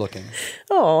very cute looking.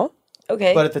 Oh.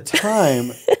 Okay. But at the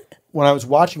time, when I was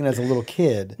watching it as a little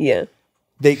kid, Yeah.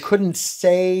 they couldn't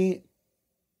say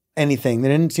anything. They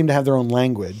didn't seem to have their own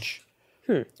language.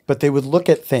 But they would look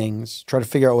at things, try to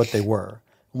figure out what they were.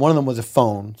 One of them was a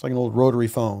phone. It's like an old rotary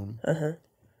phone.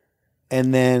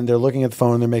 And then they're looking at the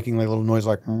phone and they're making like a little noise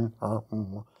like, and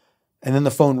then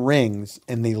the phone rings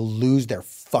and they lose their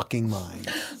fucking mind.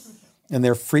 And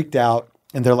they're freaked out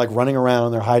and they're like running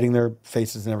around. They're hiding their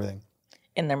faces and everything.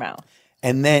 In their mouth.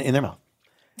 And then, in their mouth.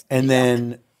 And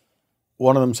then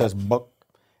one of them says, book.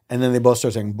 And then they both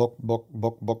start saying, book, book,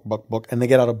 book, book, book, book. And they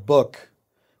get out a book,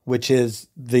 which is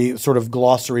the sort of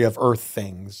glossary of Earth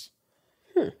things.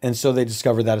 And so they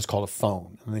discovered that is called a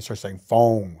phone. And they start saying,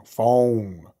 phone,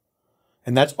 phone.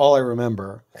 And that's all I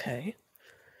remember. Okay.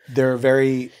 They're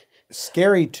very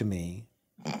scary to me.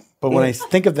 But when I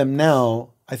think of them now,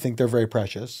 I think they're very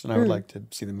precious. And I would like to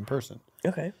see them in person.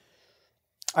 Okay.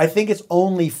 I think it's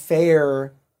only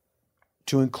fair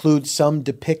to include some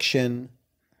depiction,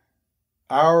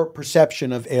 our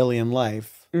perception of alien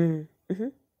life. And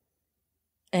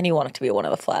you want it to be one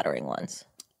of the flattering ones.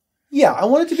 Yeah, I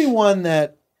want it to be one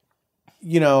that,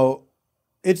 you know,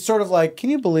 it's sort of like, can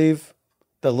you believe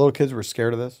that little kids were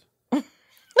scared of this?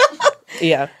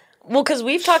 Yeah. Well, because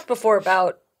we've talked before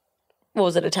about, what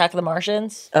was it, Attack of the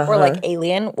Martians? Or like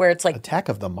Alien, where it's like... Attack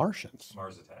of the Martians.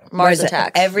 Mars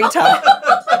Attacks. Every time.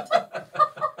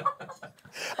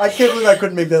 I can't believe I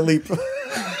couldn't make that leap.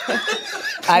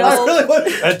 I really want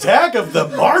Attack of the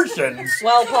Martians.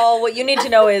 Well, Paul, what you need to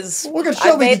know is What kind of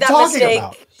show I've made that talking mistake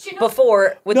about?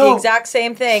 before with the exact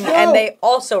same thing, and they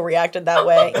also reacted that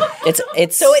way.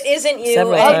 It's So it isn't you,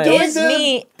 several it times. is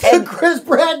me. The Chris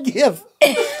Pratt gif.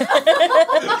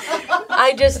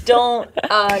 I just don't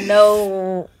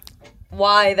know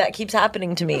why that keeps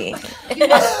happening to me.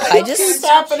 I just It's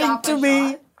happening to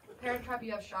me. Parent Trap,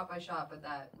 you have shot by shot, but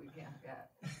that we can't get.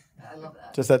 I love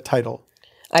that. Just that title.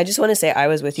 I just want to say I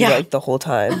was with you like the whole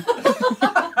time.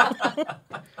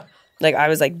 Like I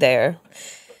was like there.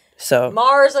 So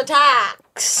Mars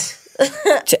Attacks.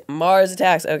 Mars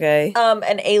Attacks, okay.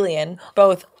 And Alien,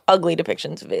 both ugly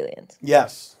depictions of aliens.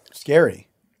 Yes. Scary.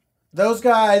 Those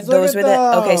guys, look Those at were the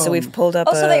them. okay, so we've pulled up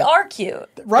Also, they are cute.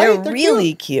 Right? They're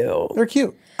really cute. They're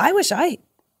cute. I wish I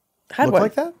had Look one.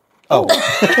 like that? Oh.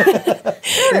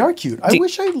 They are cute. I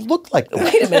wish I looked like that.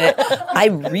 Wait a minute. I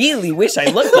really wish I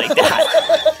looked like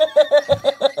that.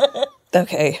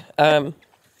 Okay.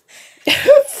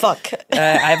 Fuck. I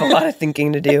have a lot of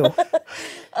thinking to do.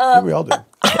 I think we all do.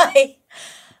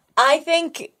 I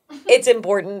think it's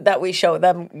important that we show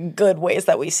them good ways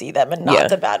that we see them and not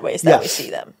the bad ways that we see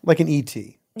them. Like an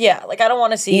E.T. Yeah, like I don't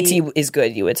want to see... E.T. is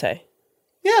good, you would say.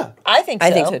 Yeah. I think so.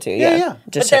 I think so too, yeah. Yeah.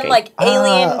 Just But then checking. like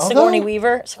Alien, Sigourney although-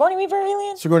 Weaver. Sigourney Weaver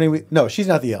alien? No, she's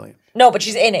not the alien. No, but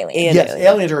she's in Alien. Yes,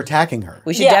 aliens are attacking her.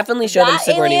 We should definitely show them that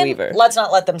Sigourney alien, Weaver. Let's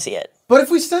not let them see it. But if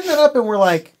we send that up and we're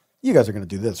like, you guys are going to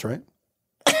do this, right?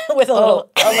 With a little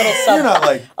sub, You're not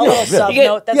like, a little sub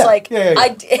note that's like,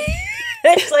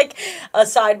 it's like a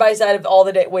side by side of all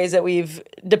the ways that we've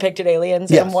depicted aliens,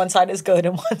 Yes. and one side is good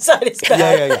and one side is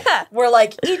bad. Yeah. We're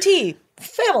like E.T.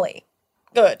 family,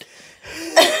 good.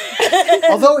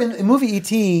 Although in movie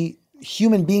E.T.,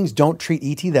 human beings don't treat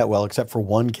E.T. that well except for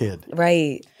one kid.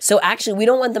 Right. So actually, we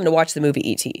don't want them to watch the movie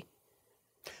E.T.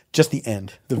 Just the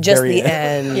end. Just very the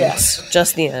end. Yes.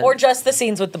 Just the end. Or just the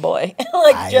scenes with the boy.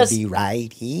 Like I'll just be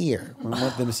right here. We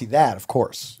want them to see that, of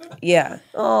course. Yeah.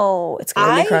 Oh, it's going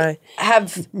to make me cry.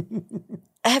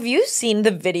 Have you seen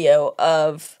the video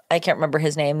of, I can't remember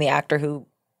his name, the actor who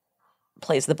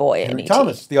plays the boy in Henry E.T.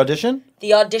 Thomas, The Audition?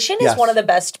 The Audition is Yes. one of the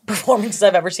best performances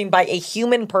I've ever seen by a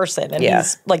human person, and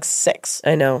he's like 6.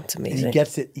 I know. It's And amazing. he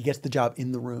gets it. He gets the job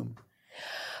in the room.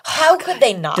 How could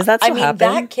they not? Does that I still mean, happen?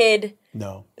 that kid,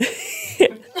 No. and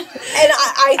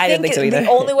I I didn't think so the either.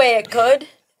 only way it could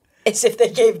is if they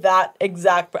gave that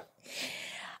exact.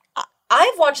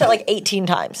 I've watched that like 18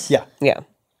 times. Yeah. Yeah.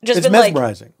 Just It's been like,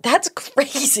 mesmerizing. that's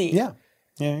crazy. Yeah.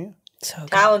 So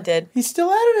good. Talented. He's still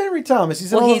at it, Henry Thomas.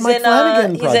 He's in all Well, those Mike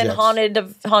Flanagan he's projects. in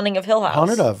Haunting of Hill House.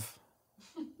 Haunted of.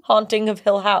 Haunting of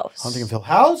Hill House. Haunting of Hill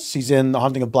House. He's in The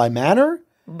Haunting of Bly Manor.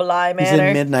 Bly He's in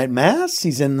Manor. Midnight Mass.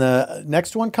 He's in the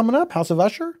next one coming up, House of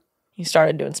Usher. He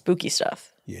started doing spooky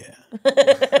stuff. Yeah.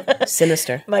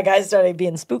 Sinister. My guy started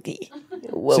being spooky.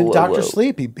 Whoa, So whoa, Dr. whoa.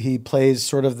 Sleep, he plays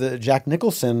sort of the Jack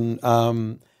Nicholson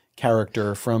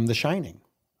character from The Shining.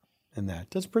 And that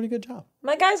does a pretty good job.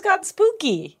 My guy's got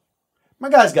spooky. My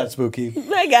guy's got spooky.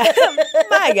 My guy.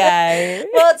 My guy.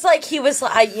 Well, it's like he was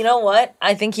like, you know what?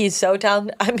 I think he's so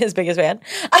talented. I'm his biggest fan.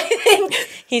 I think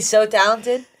he's so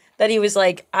talented that he was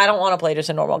like, I don't want to play just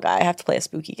a normal guy. I have to play a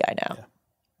spooky guy now.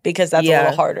 Because that's a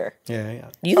little harder. Yeah.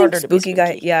 You think Harder to be spooky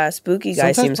guy? spooky. Yeah, spooky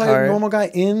guy Sometimes seems play hard. a normal guy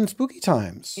in spooky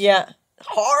times. Yeah.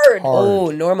 hard.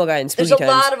 Oh, normal guy in spooky There's a times.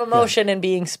 lot of emotion in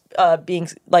being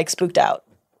like spooked out.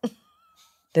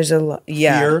 There's a lot.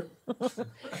 Yeah. Fear.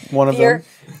 One of Fear,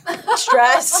 them.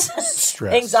 stress,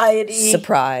 anxiety,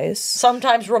 Surprise.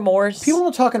 sometimes remorse. People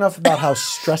don't talk enough about how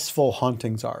stressful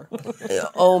hauntings are.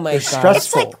 Oh my god. Stressful.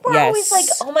 It's like we're always like,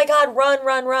 oh my god,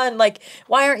 run. Like,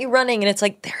 why aren't you running? And it's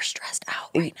like they're stressed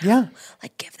out right now. Yeah.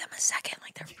 Like, give them a second.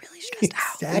 Like, they're really stressed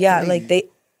out. Exactly. Yeah, like they.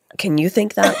 Can you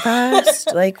think that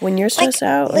fast? Like when you're stressed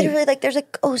out? Literally, like there's a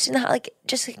ghost in the house. Like,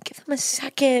 just like, give them a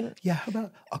second. Yeah, how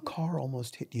about a car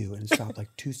almost hit you and stopped like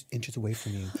 2 inches away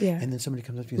from you, Yeah. and then somebody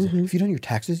comes up to you and says, "Have you done your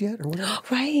taxes yet?" or whatever.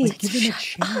 Right. Like, give them a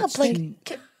chance. Up, like,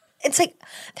 it's like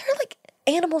they're like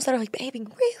animals that are like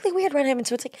behaving really weird around him, and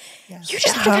so it's like you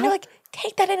just have to kind of like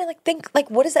take that in and like think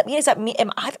like, what does that mean? Is that me?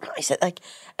 Am I the I said like,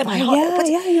 am I?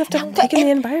 Yeah, you have to take in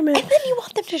the environment, and then you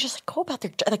want them to just like go about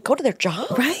their go to their job,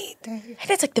 right? And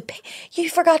it's like you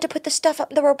forgot to put the stuff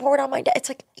up in the report on my desk. It's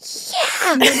like,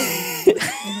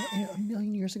 A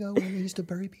million years ago, when we used to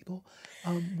bury people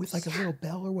with like a little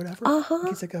bell or whatever, in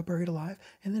case they got buried alive.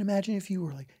 And then imagine if you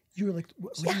were like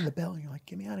ringing the bell and you're like,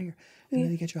 "Get me out of here," and then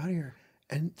they get you out of here,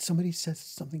 and somebody says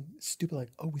something stupid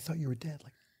like, "Oh, we thought you were dead."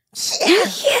 Like,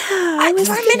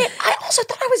 for a minute, I also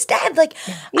thought I was dead. Like,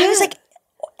 I was like,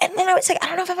 and then I was like, I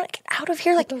don't know if I want to get out of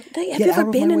here. Like, have you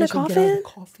ever been in a coffin?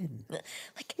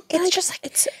 Like, it's just like,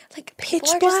 it's like pitch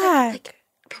people are black. Just like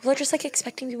people are just like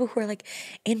expecting people who are like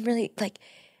in really like,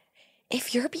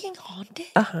 if you're being haunted,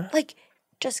 like,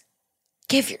 just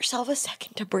give yourself a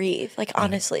second to breathe. Like,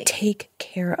 honestly, take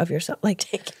care of yourself. Like,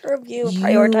 take care of you.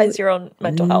 Prioritize your own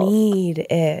mental health. Need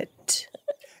it.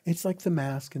 it's like the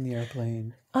mask in the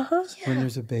airplane. When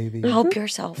there's a baby, Help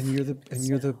yourself. and you're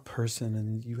the person,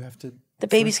 and you have to. The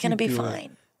baby's first gonna you be do it,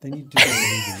 fine. Then you do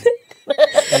the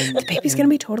baby. The baby's gonna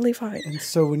be totally fine. And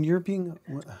so when you're being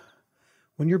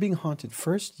haunted,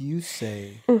 first you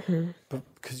say, but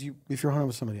because if you're haunted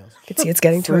with somebody else, I can see it's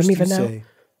getting to him even now. Say,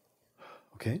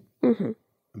 okay, I'm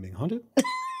being haunted.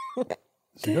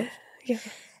 See those? Yeah.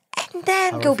 And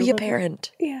then go be a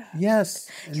parent. Yeah. Yes.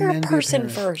 And You're a then be person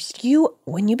parent. first.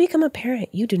 When you become a parent,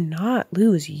 you do not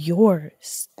lose your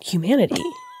humanity.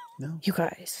 No. You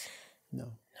guys.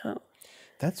 No. No.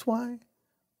 That's why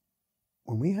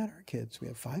when we had our kids, we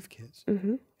have 5 kids,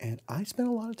 and I spent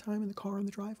a lot of time in the car in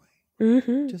the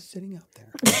driveway, just sitting out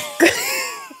there.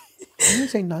 I'm gonna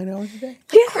say 9 hours a day.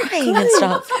 Crying and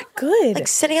stuff. Good. Like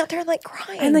sitting out there and like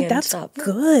crying. And like and that's stuff.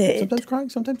 good. Sometimes crying,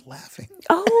 sometimes laughing.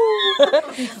 Oh,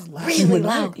 Really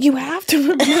loud. you have to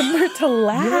remember to Yeah,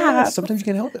 laugh. sometimes you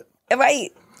can't help it.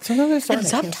 Right. Sometimes I start And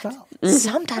and I can't stop.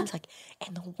 sometimes like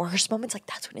in the worst moments, like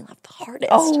that's when you laugh the hardest.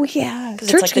 Oh yeah.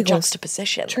 because it's like the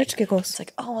juxtaposition. Church like, giggles. It's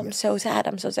like, oh, I'm so sad.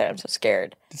 I'm so sad. I'm so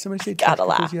scared. Did somebody say church gotta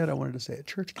giggles laugh. yet? I wanted to say it.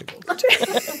 Church giggles.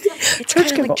 It's Church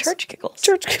kind of like giggles. church giggles.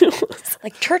 Church giggles.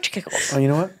 Like church giggles. Oh, you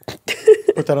know what?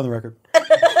 Put that on the record.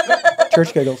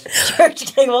 Church giggles.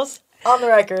 Church giggles on the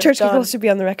record. Church Done. giggles should be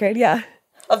on the record. Yeah.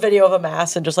 A video of a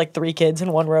mass and just like 3 kids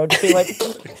in one row just being like,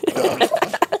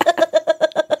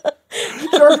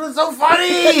 Church was so funny.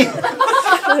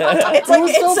 it's like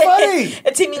was so funny.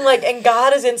 It's seeming like, and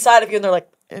God is inside of you, and they're like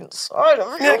inside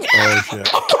of you.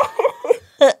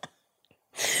 Oh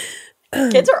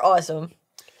shit. Kids are awesome.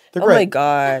 They're Oh my great.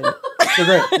 god. They're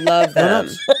great. Love them.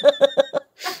 Grown-ups.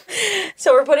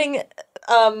 So we're putting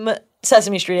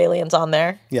Sesame Street aliens on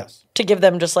there Yes. to give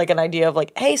them just like an idea of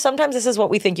like, hey, sometimes this is what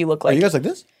we think you look Are like. you guys like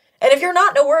this? And if you're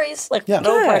not, no worries. Like, Yeah.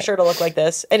 no Yeah. pressure to look like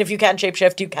this. And if you can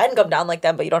shapeshift, you can come down like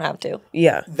them, but you don't have to.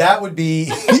 Yeah. That would be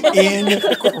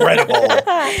incredible.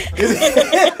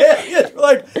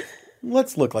 Like,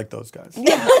 let's look like those guys.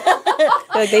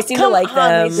 Like they seem to Come like on,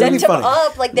 them. they sent be him funny.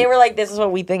 up. Like, they were like, this is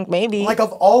what we think maybe. Like,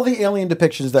 of all the alien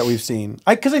depictions that we've seen,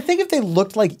 because I think if they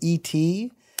looked like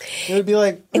E.T., it would be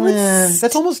like,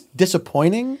 that's almost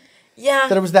disappointing yeah.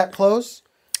 that it was that close.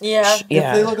 Yeah.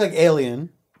 Yeah. If they look like Alien,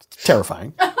 it's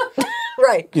terrifying.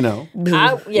 Right. You know?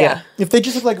 Yeah. If they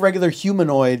just look like regular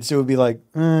humanoids, it would be like,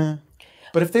 But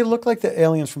if they look like the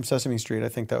aliens from Sesame Street, I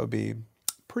think that would be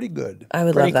pretty good. I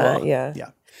would Pretty love that. cool. Yeah. Yeah.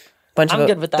 Bunch I'm of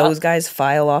good with that. those guys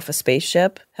file off a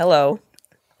spaceship. Hello.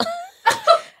 And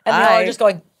they all are just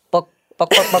going, book, book,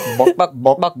 book, book, book, book,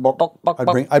 book, book, book, book,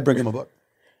 book. I'd bring him a book.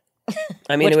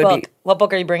 I mean, Which it would book? What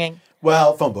book are you bringing?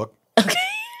 Well, phone book. be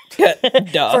duh. And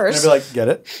I'd First, be like, get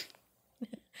it?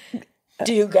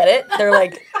 do you get it? They're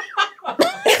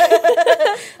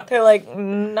like,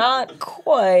 not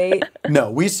quite.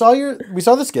 No, we saw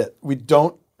the skit. It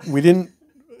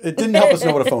didn't help us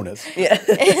know what a phone is.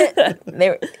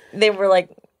 They were like,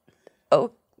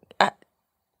 oh,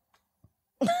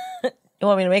 you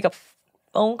want me to make a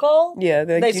phone call? Yeah,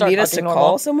 they're They like, you start need us to talking call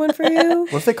normal. someone for you?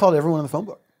 What if they called everyone in the phone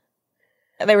book?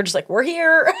 And they were just like, we're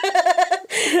here.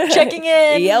 Checking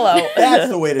in. Yellow. That's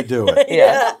the way to do it.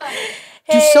 Yeah.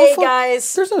 Hey,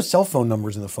 guys. There's no cell phone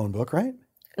numbers in the phone book, right?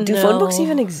 Do phone books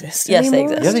even exist Yes, anymore?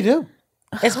 they exist. Yeah, they do.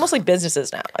 It's mostly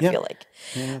businesses now, I feel like.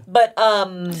 Yeah. But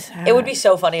it would be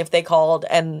so funny if they called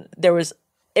and it was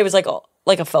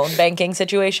like a phone banking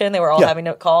situation. They were all having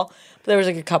to call. But there was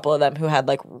like a couple of them who had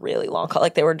like really long call.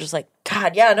 Like they were just like,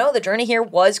 God, yeah, no, the journey here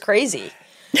was crazy.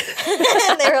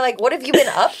 And they were like, what have you been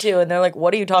up to? And they're like,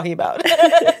 what are you talking about?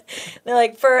 They're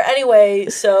like,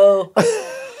 so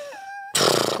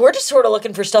we're just sort of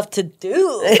looking for stuff to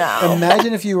do now.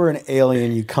 Imagine if you were an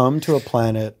alien, you come to a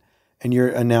planet and you're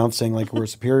announcing like we're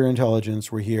superior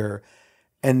intelligence, we're here,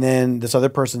 and then the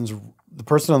person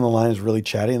on the line is really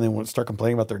chatty and they want to start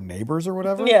complaining about their neighbors or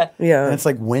whatever. Yeah. And it's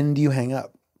like, when do you hang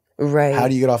up? Right. How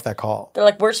do you get off that call? They're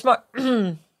like, we're smart.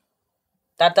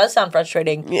 That does sound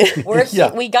frustrating.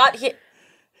 We got here.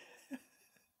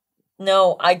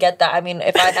 No, I get that. I mean,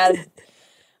 if I had...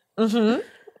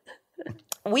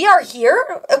 We are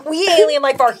here. We alien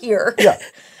life are here. Yeah.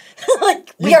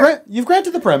 Like, you've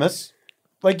granted the premise.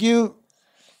 Like you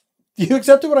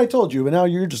accepted what I told you, but now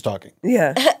you're just talking.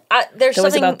 Yeah. There's It's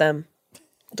always something... about them.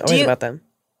 It's always about them.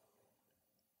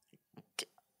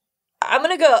 I'm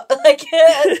going to go... Like,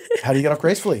 How do you get off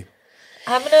gracefully?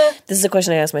 This is a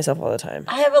question I ask myself all the time.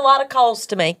 I have a lot of calls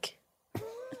to make.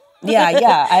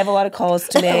 Yeah. I have a lot of calls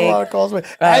to make.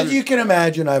 As you can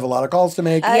imagine, I have a lot of calls to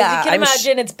make. As you can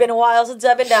imagine, it's been a while since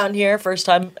I've been down here. First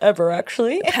time ever,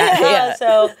 actually. Yeah.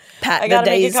 So I got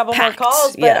to make a couple more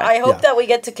calls, but I hope that we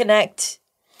get to connect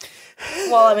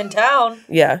while I'm in town.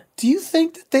 Yeah. Do you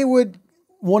think that they would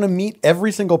want to meet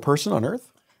every single person on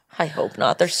Earth? I hope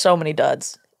not. There's so many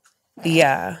duds.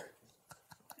 Yeah.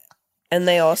 And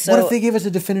they also... What if they gave us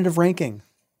a definitive ranking?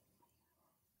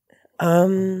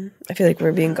 I feel like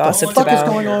we're being gossiped What the fuck about.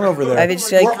 is going on over there? I just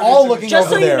feel like we're all looking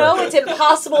Just over so there. you know, it's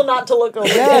impossible not to look over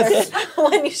there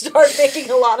when you start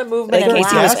making a lot of movement. Like and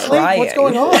Casey was laugh. crying. What's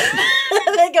going on?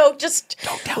 They go, just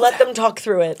let them talk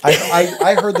through it.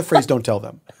 I heard the phrase "don't tell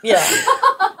them." Yeah.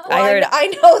 I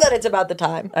know that it's about the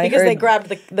time because they grabbed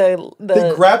the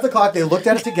They grabbed the clock. They looked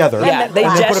at it together. Yeah, they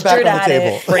and then put it back gestured on the at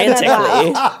table. it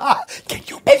frantically.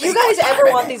 If you guys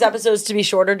ever want these episodes to be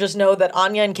shorter, just know that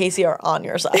Anya and Casey are on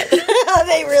your side.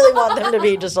 They really want them to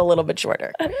be just a little bit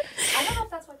shorter. I don't know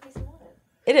if that's what Casey wanted.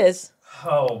 It is.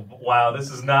 Oh, wow,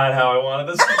 this is not how I wanted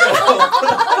this to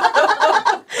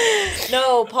go.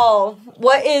 No, Paul,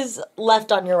 what is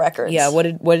left on your records? Yeah, what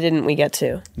didn't we get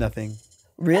to? Nothing.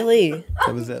 Really?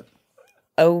 That was it.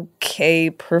 Okay,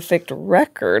 perfect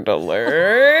record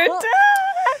alert.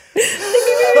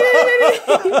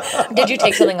 Did you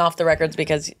take something off the records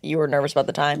because you were nervous about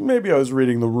the time? Maybe I was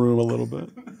reading the room a little bit.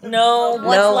 No, what's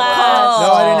left?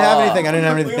 No, I didn't have anything. I didn't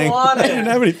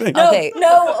have anything. Okay.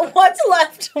 No, what's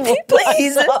left?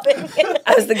 Please.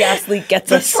 As the gas leak gets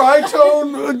The us.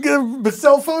 tritone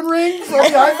cell phone ring from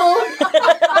the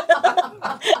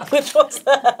iPhone? Which one's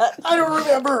that? I don't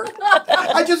remember.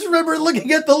 I just remember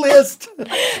looking at the list.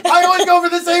 I always go for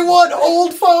the same one,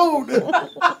 old phone.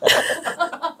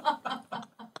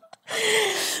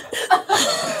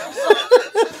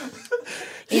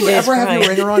 Do you ever have your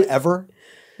ringer on, ever?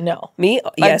 No. Me?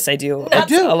 Yes, I do. I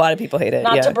do. A lot of people hate it.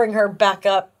 Not yeah. to bring her back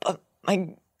up, but my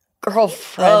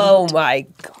girlfriend Oh my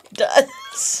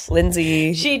does.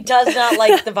 Lindsay. She does not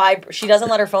like the vibe. She doesn't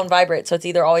let her phone vibrate, so it's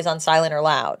either always on silent or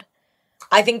loud.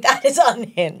 I think that is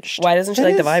unhinged. Why doesn't she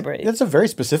like to vibrate? That's a very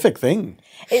specific thing.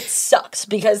 It sucks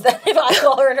because then if I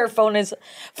call her and her phone is...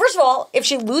 First of all, if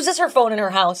she loses her phone in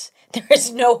her house, there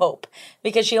is no hope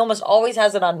because she almost always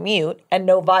has it on mute and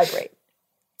no vibrate.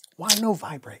 Why no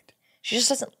vibrate? She just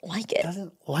doesn't like it.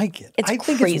 Doesn't like it. It's I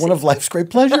think crazy. it's one of life's great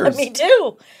pleasures. Me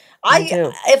too.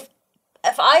 If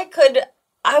I could...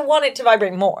 I want it to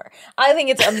vibrate more. I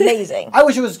think it's amazing. I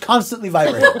wish it was constantly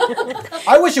vibrating.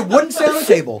 I wish it wouldn't stay on the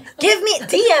table.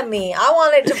 DM me. I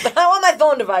want my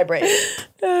phone to vibrate.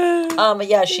 But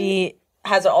yeah, she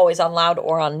has it always on loud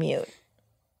or on mute.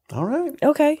 All right.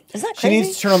 Okay. Is that She crazy?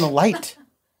 needs to turn on the light.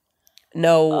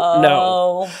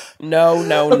 No.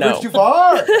 It's too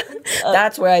far.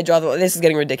 That's where I draw the line. This is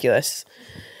getting ridiculous.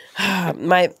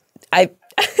 My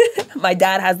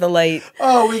dad has the light.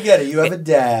 Oh, we get it. You have a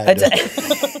dad.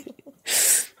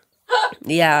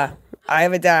 Yeah, I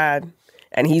have a dad,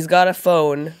 and he's got a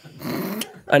phone.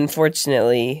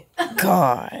 Unfortunately,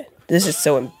 God, this is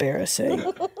so embarrassing.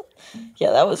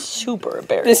 Yeah, that was super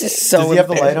embarrassing. This is so. Does he have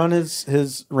the light on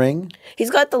his ring?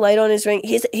 He's got the light on his ring.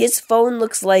 His phone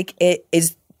looks like it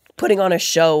is putting on a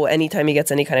show anytime he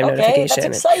gets any kind of notification.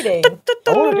 That's exciting. You're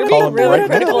Call being him really right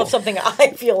critical now. of something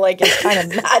I feel like is kind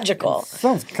of magical.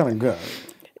 Sounds kind of good.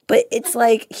 But it's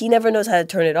like he never knows how to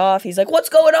turn it off. He's like, "What's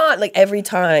going on?" Like every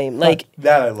time. Like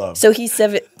that I love. So he's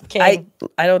I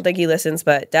don't think he listens,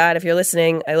 but Dad, if you're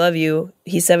listening, I love you.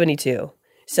 He's 72.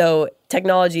 So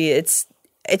technology, it's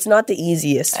not the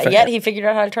easiest. For Yet him. he figured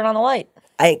out how to turn on the light.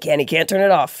 He can't turn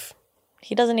it off.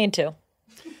 He doesn't need to.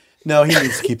 No, he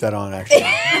needs to keep that on, actually.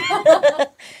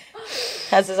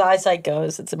 As his eyesight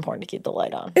goes, it's important to keep the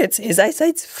light on. His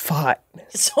eyesight's fine.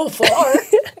 So far.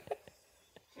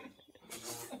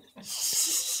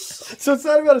 So it's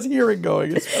not about his hearing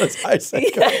going, it's about his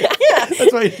eyesight going. Yeah.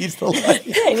 That's why he needs the light.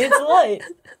 Yeah, he needs the light.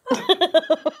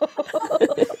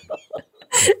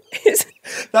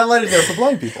 That light is there for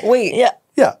blind people. Wait. Yeah.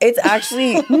 Yeah. It's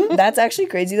actually, that's actually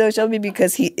crazy though, Shelby,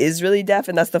 because he is really deaf,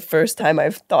 and that's the first time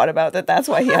I've thought about that. That's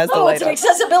why he has the light it's an on.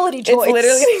 accessibility choice. It's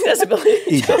literally an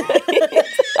accessibility choice.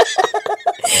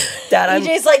 Dad,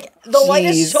 EJ's like, the light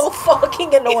is so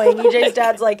fucking annoying. EJ's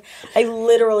dad's like, I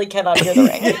literally cannot hear the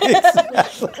ring.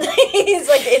 He's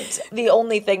like, it's the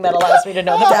only thing that allows me to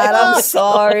know that. Dad, I'm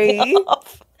sorry. I don't want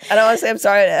to say I'm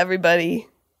sorry to everybody.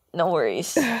 No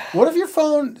worries. What if your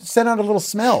phone sent out a little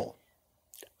smell?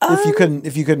 If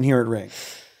you couldn't hear it ring.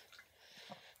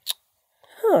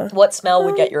 What smell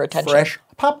would get your attention? Fresh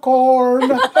popcorn.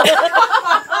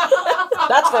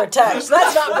 That's for a text.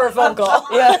 That's not for a phone call.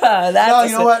 Yeah, that's No,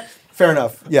 you know what? Fair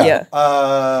enough. Yeah.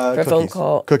 For a phone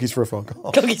call. Cookies for a phone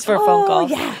call. Cookies for a phone call.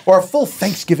 Yeah. Or a full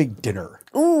Thanksgiving dinner.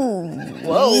 Ooh.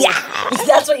 Whoa. Yeah.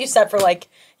 That's what you set for like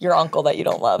your uncle that you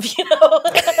don't love, you know?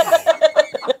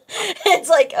 It's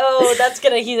like, oh, that's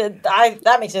gonna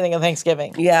that makes me think of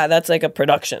Thanksgiving. Yeah, that's like a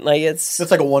production. Like it's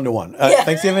like a 1-to-1.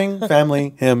 Thanksgiving,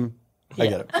 family, him. I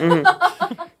get it.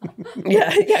 Mm-hmm.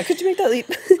 Yeah. Could you make that leap?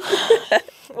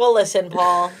 Well, listen,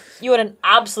 Paul. You had an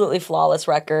absolutely flawless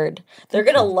record. They're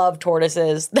gonna love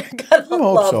tortoises. They're gonna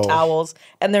love towels,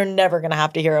 and they're never gonna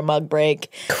have to hear a mug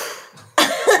break.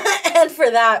 And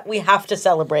for that, we have to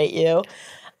celebrate you.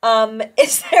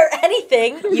 Is there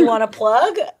anything you want to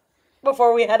plug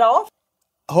before we head off?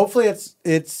 Hopefully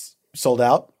it's sold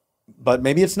out, but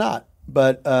maybe it's not.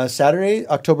 But Saturday,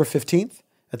 October 15th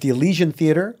at the Elysian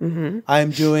Theater,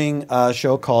 I'm doing a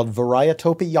show called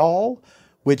Varietopia, Y'all,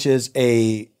 which is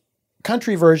a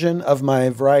country version of my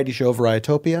variety show,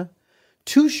 Varietopia.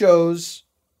 2 shows,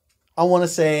 I want to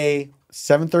say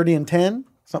 7:30 and 10,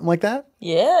 something like that.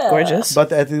 Yeah. Gorgeous.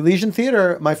 But at the Elysian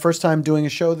Theater, my first time doing a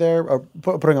show there, or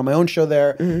putting on my own show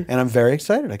there, and I'm very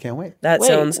excited. I can't wait. That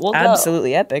sounds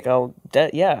absolutely epic. We'll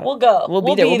go. We'll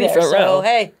be there. We'll be front row. So,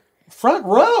 hey. Front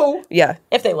row? Yeah.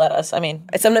 If they let us, I mean.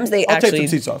 Sometimes they I'll actually take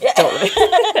some seats off.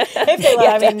 If they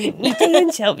let I mean. EJ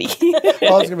and Shelby. I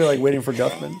was going to be like waiting for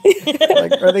Duffman.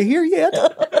 Like, are they here yet? They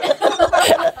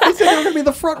said they were going to be in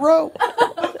the front row.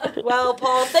 Well,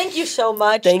 Paul, thank you so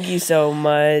much. Thank you so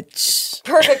much.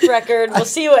 Perfect record. We'll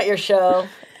see you at your show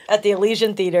at the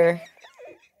Elysian Theater,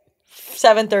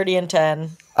 7:30 and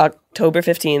 10. October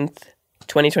 15th,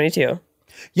 2022.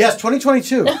 Yes,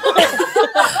 2022.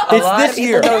 It's this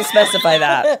year. Don't specify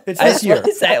that. It's this year.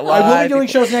 I will be doing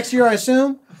shows next year, I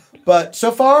assume. But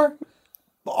so far,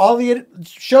 all the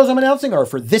shows I'm announcing are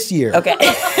for this year. Okay.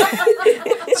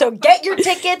 So get your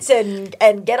tickets and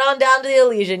get on down to the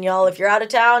Elysian, y'all. If you're out of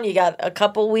town, you got a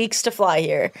couple weeks to fly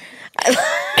here.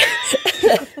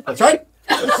 That's right.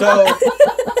 So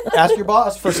ask your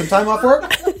boss for some time off work.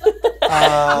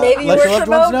 Maybe you let work your loved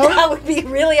remote. ones know. That would be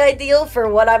really ideal for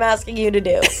what I'm asking you to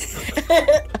do.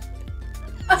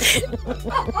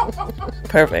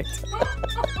 Perfect.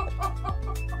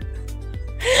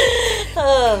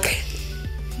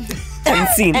 And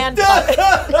scene. And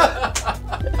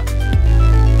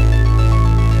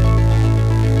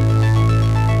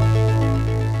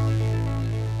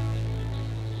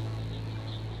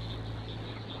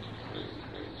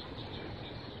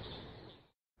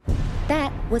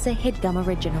That was a HeadGum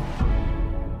original.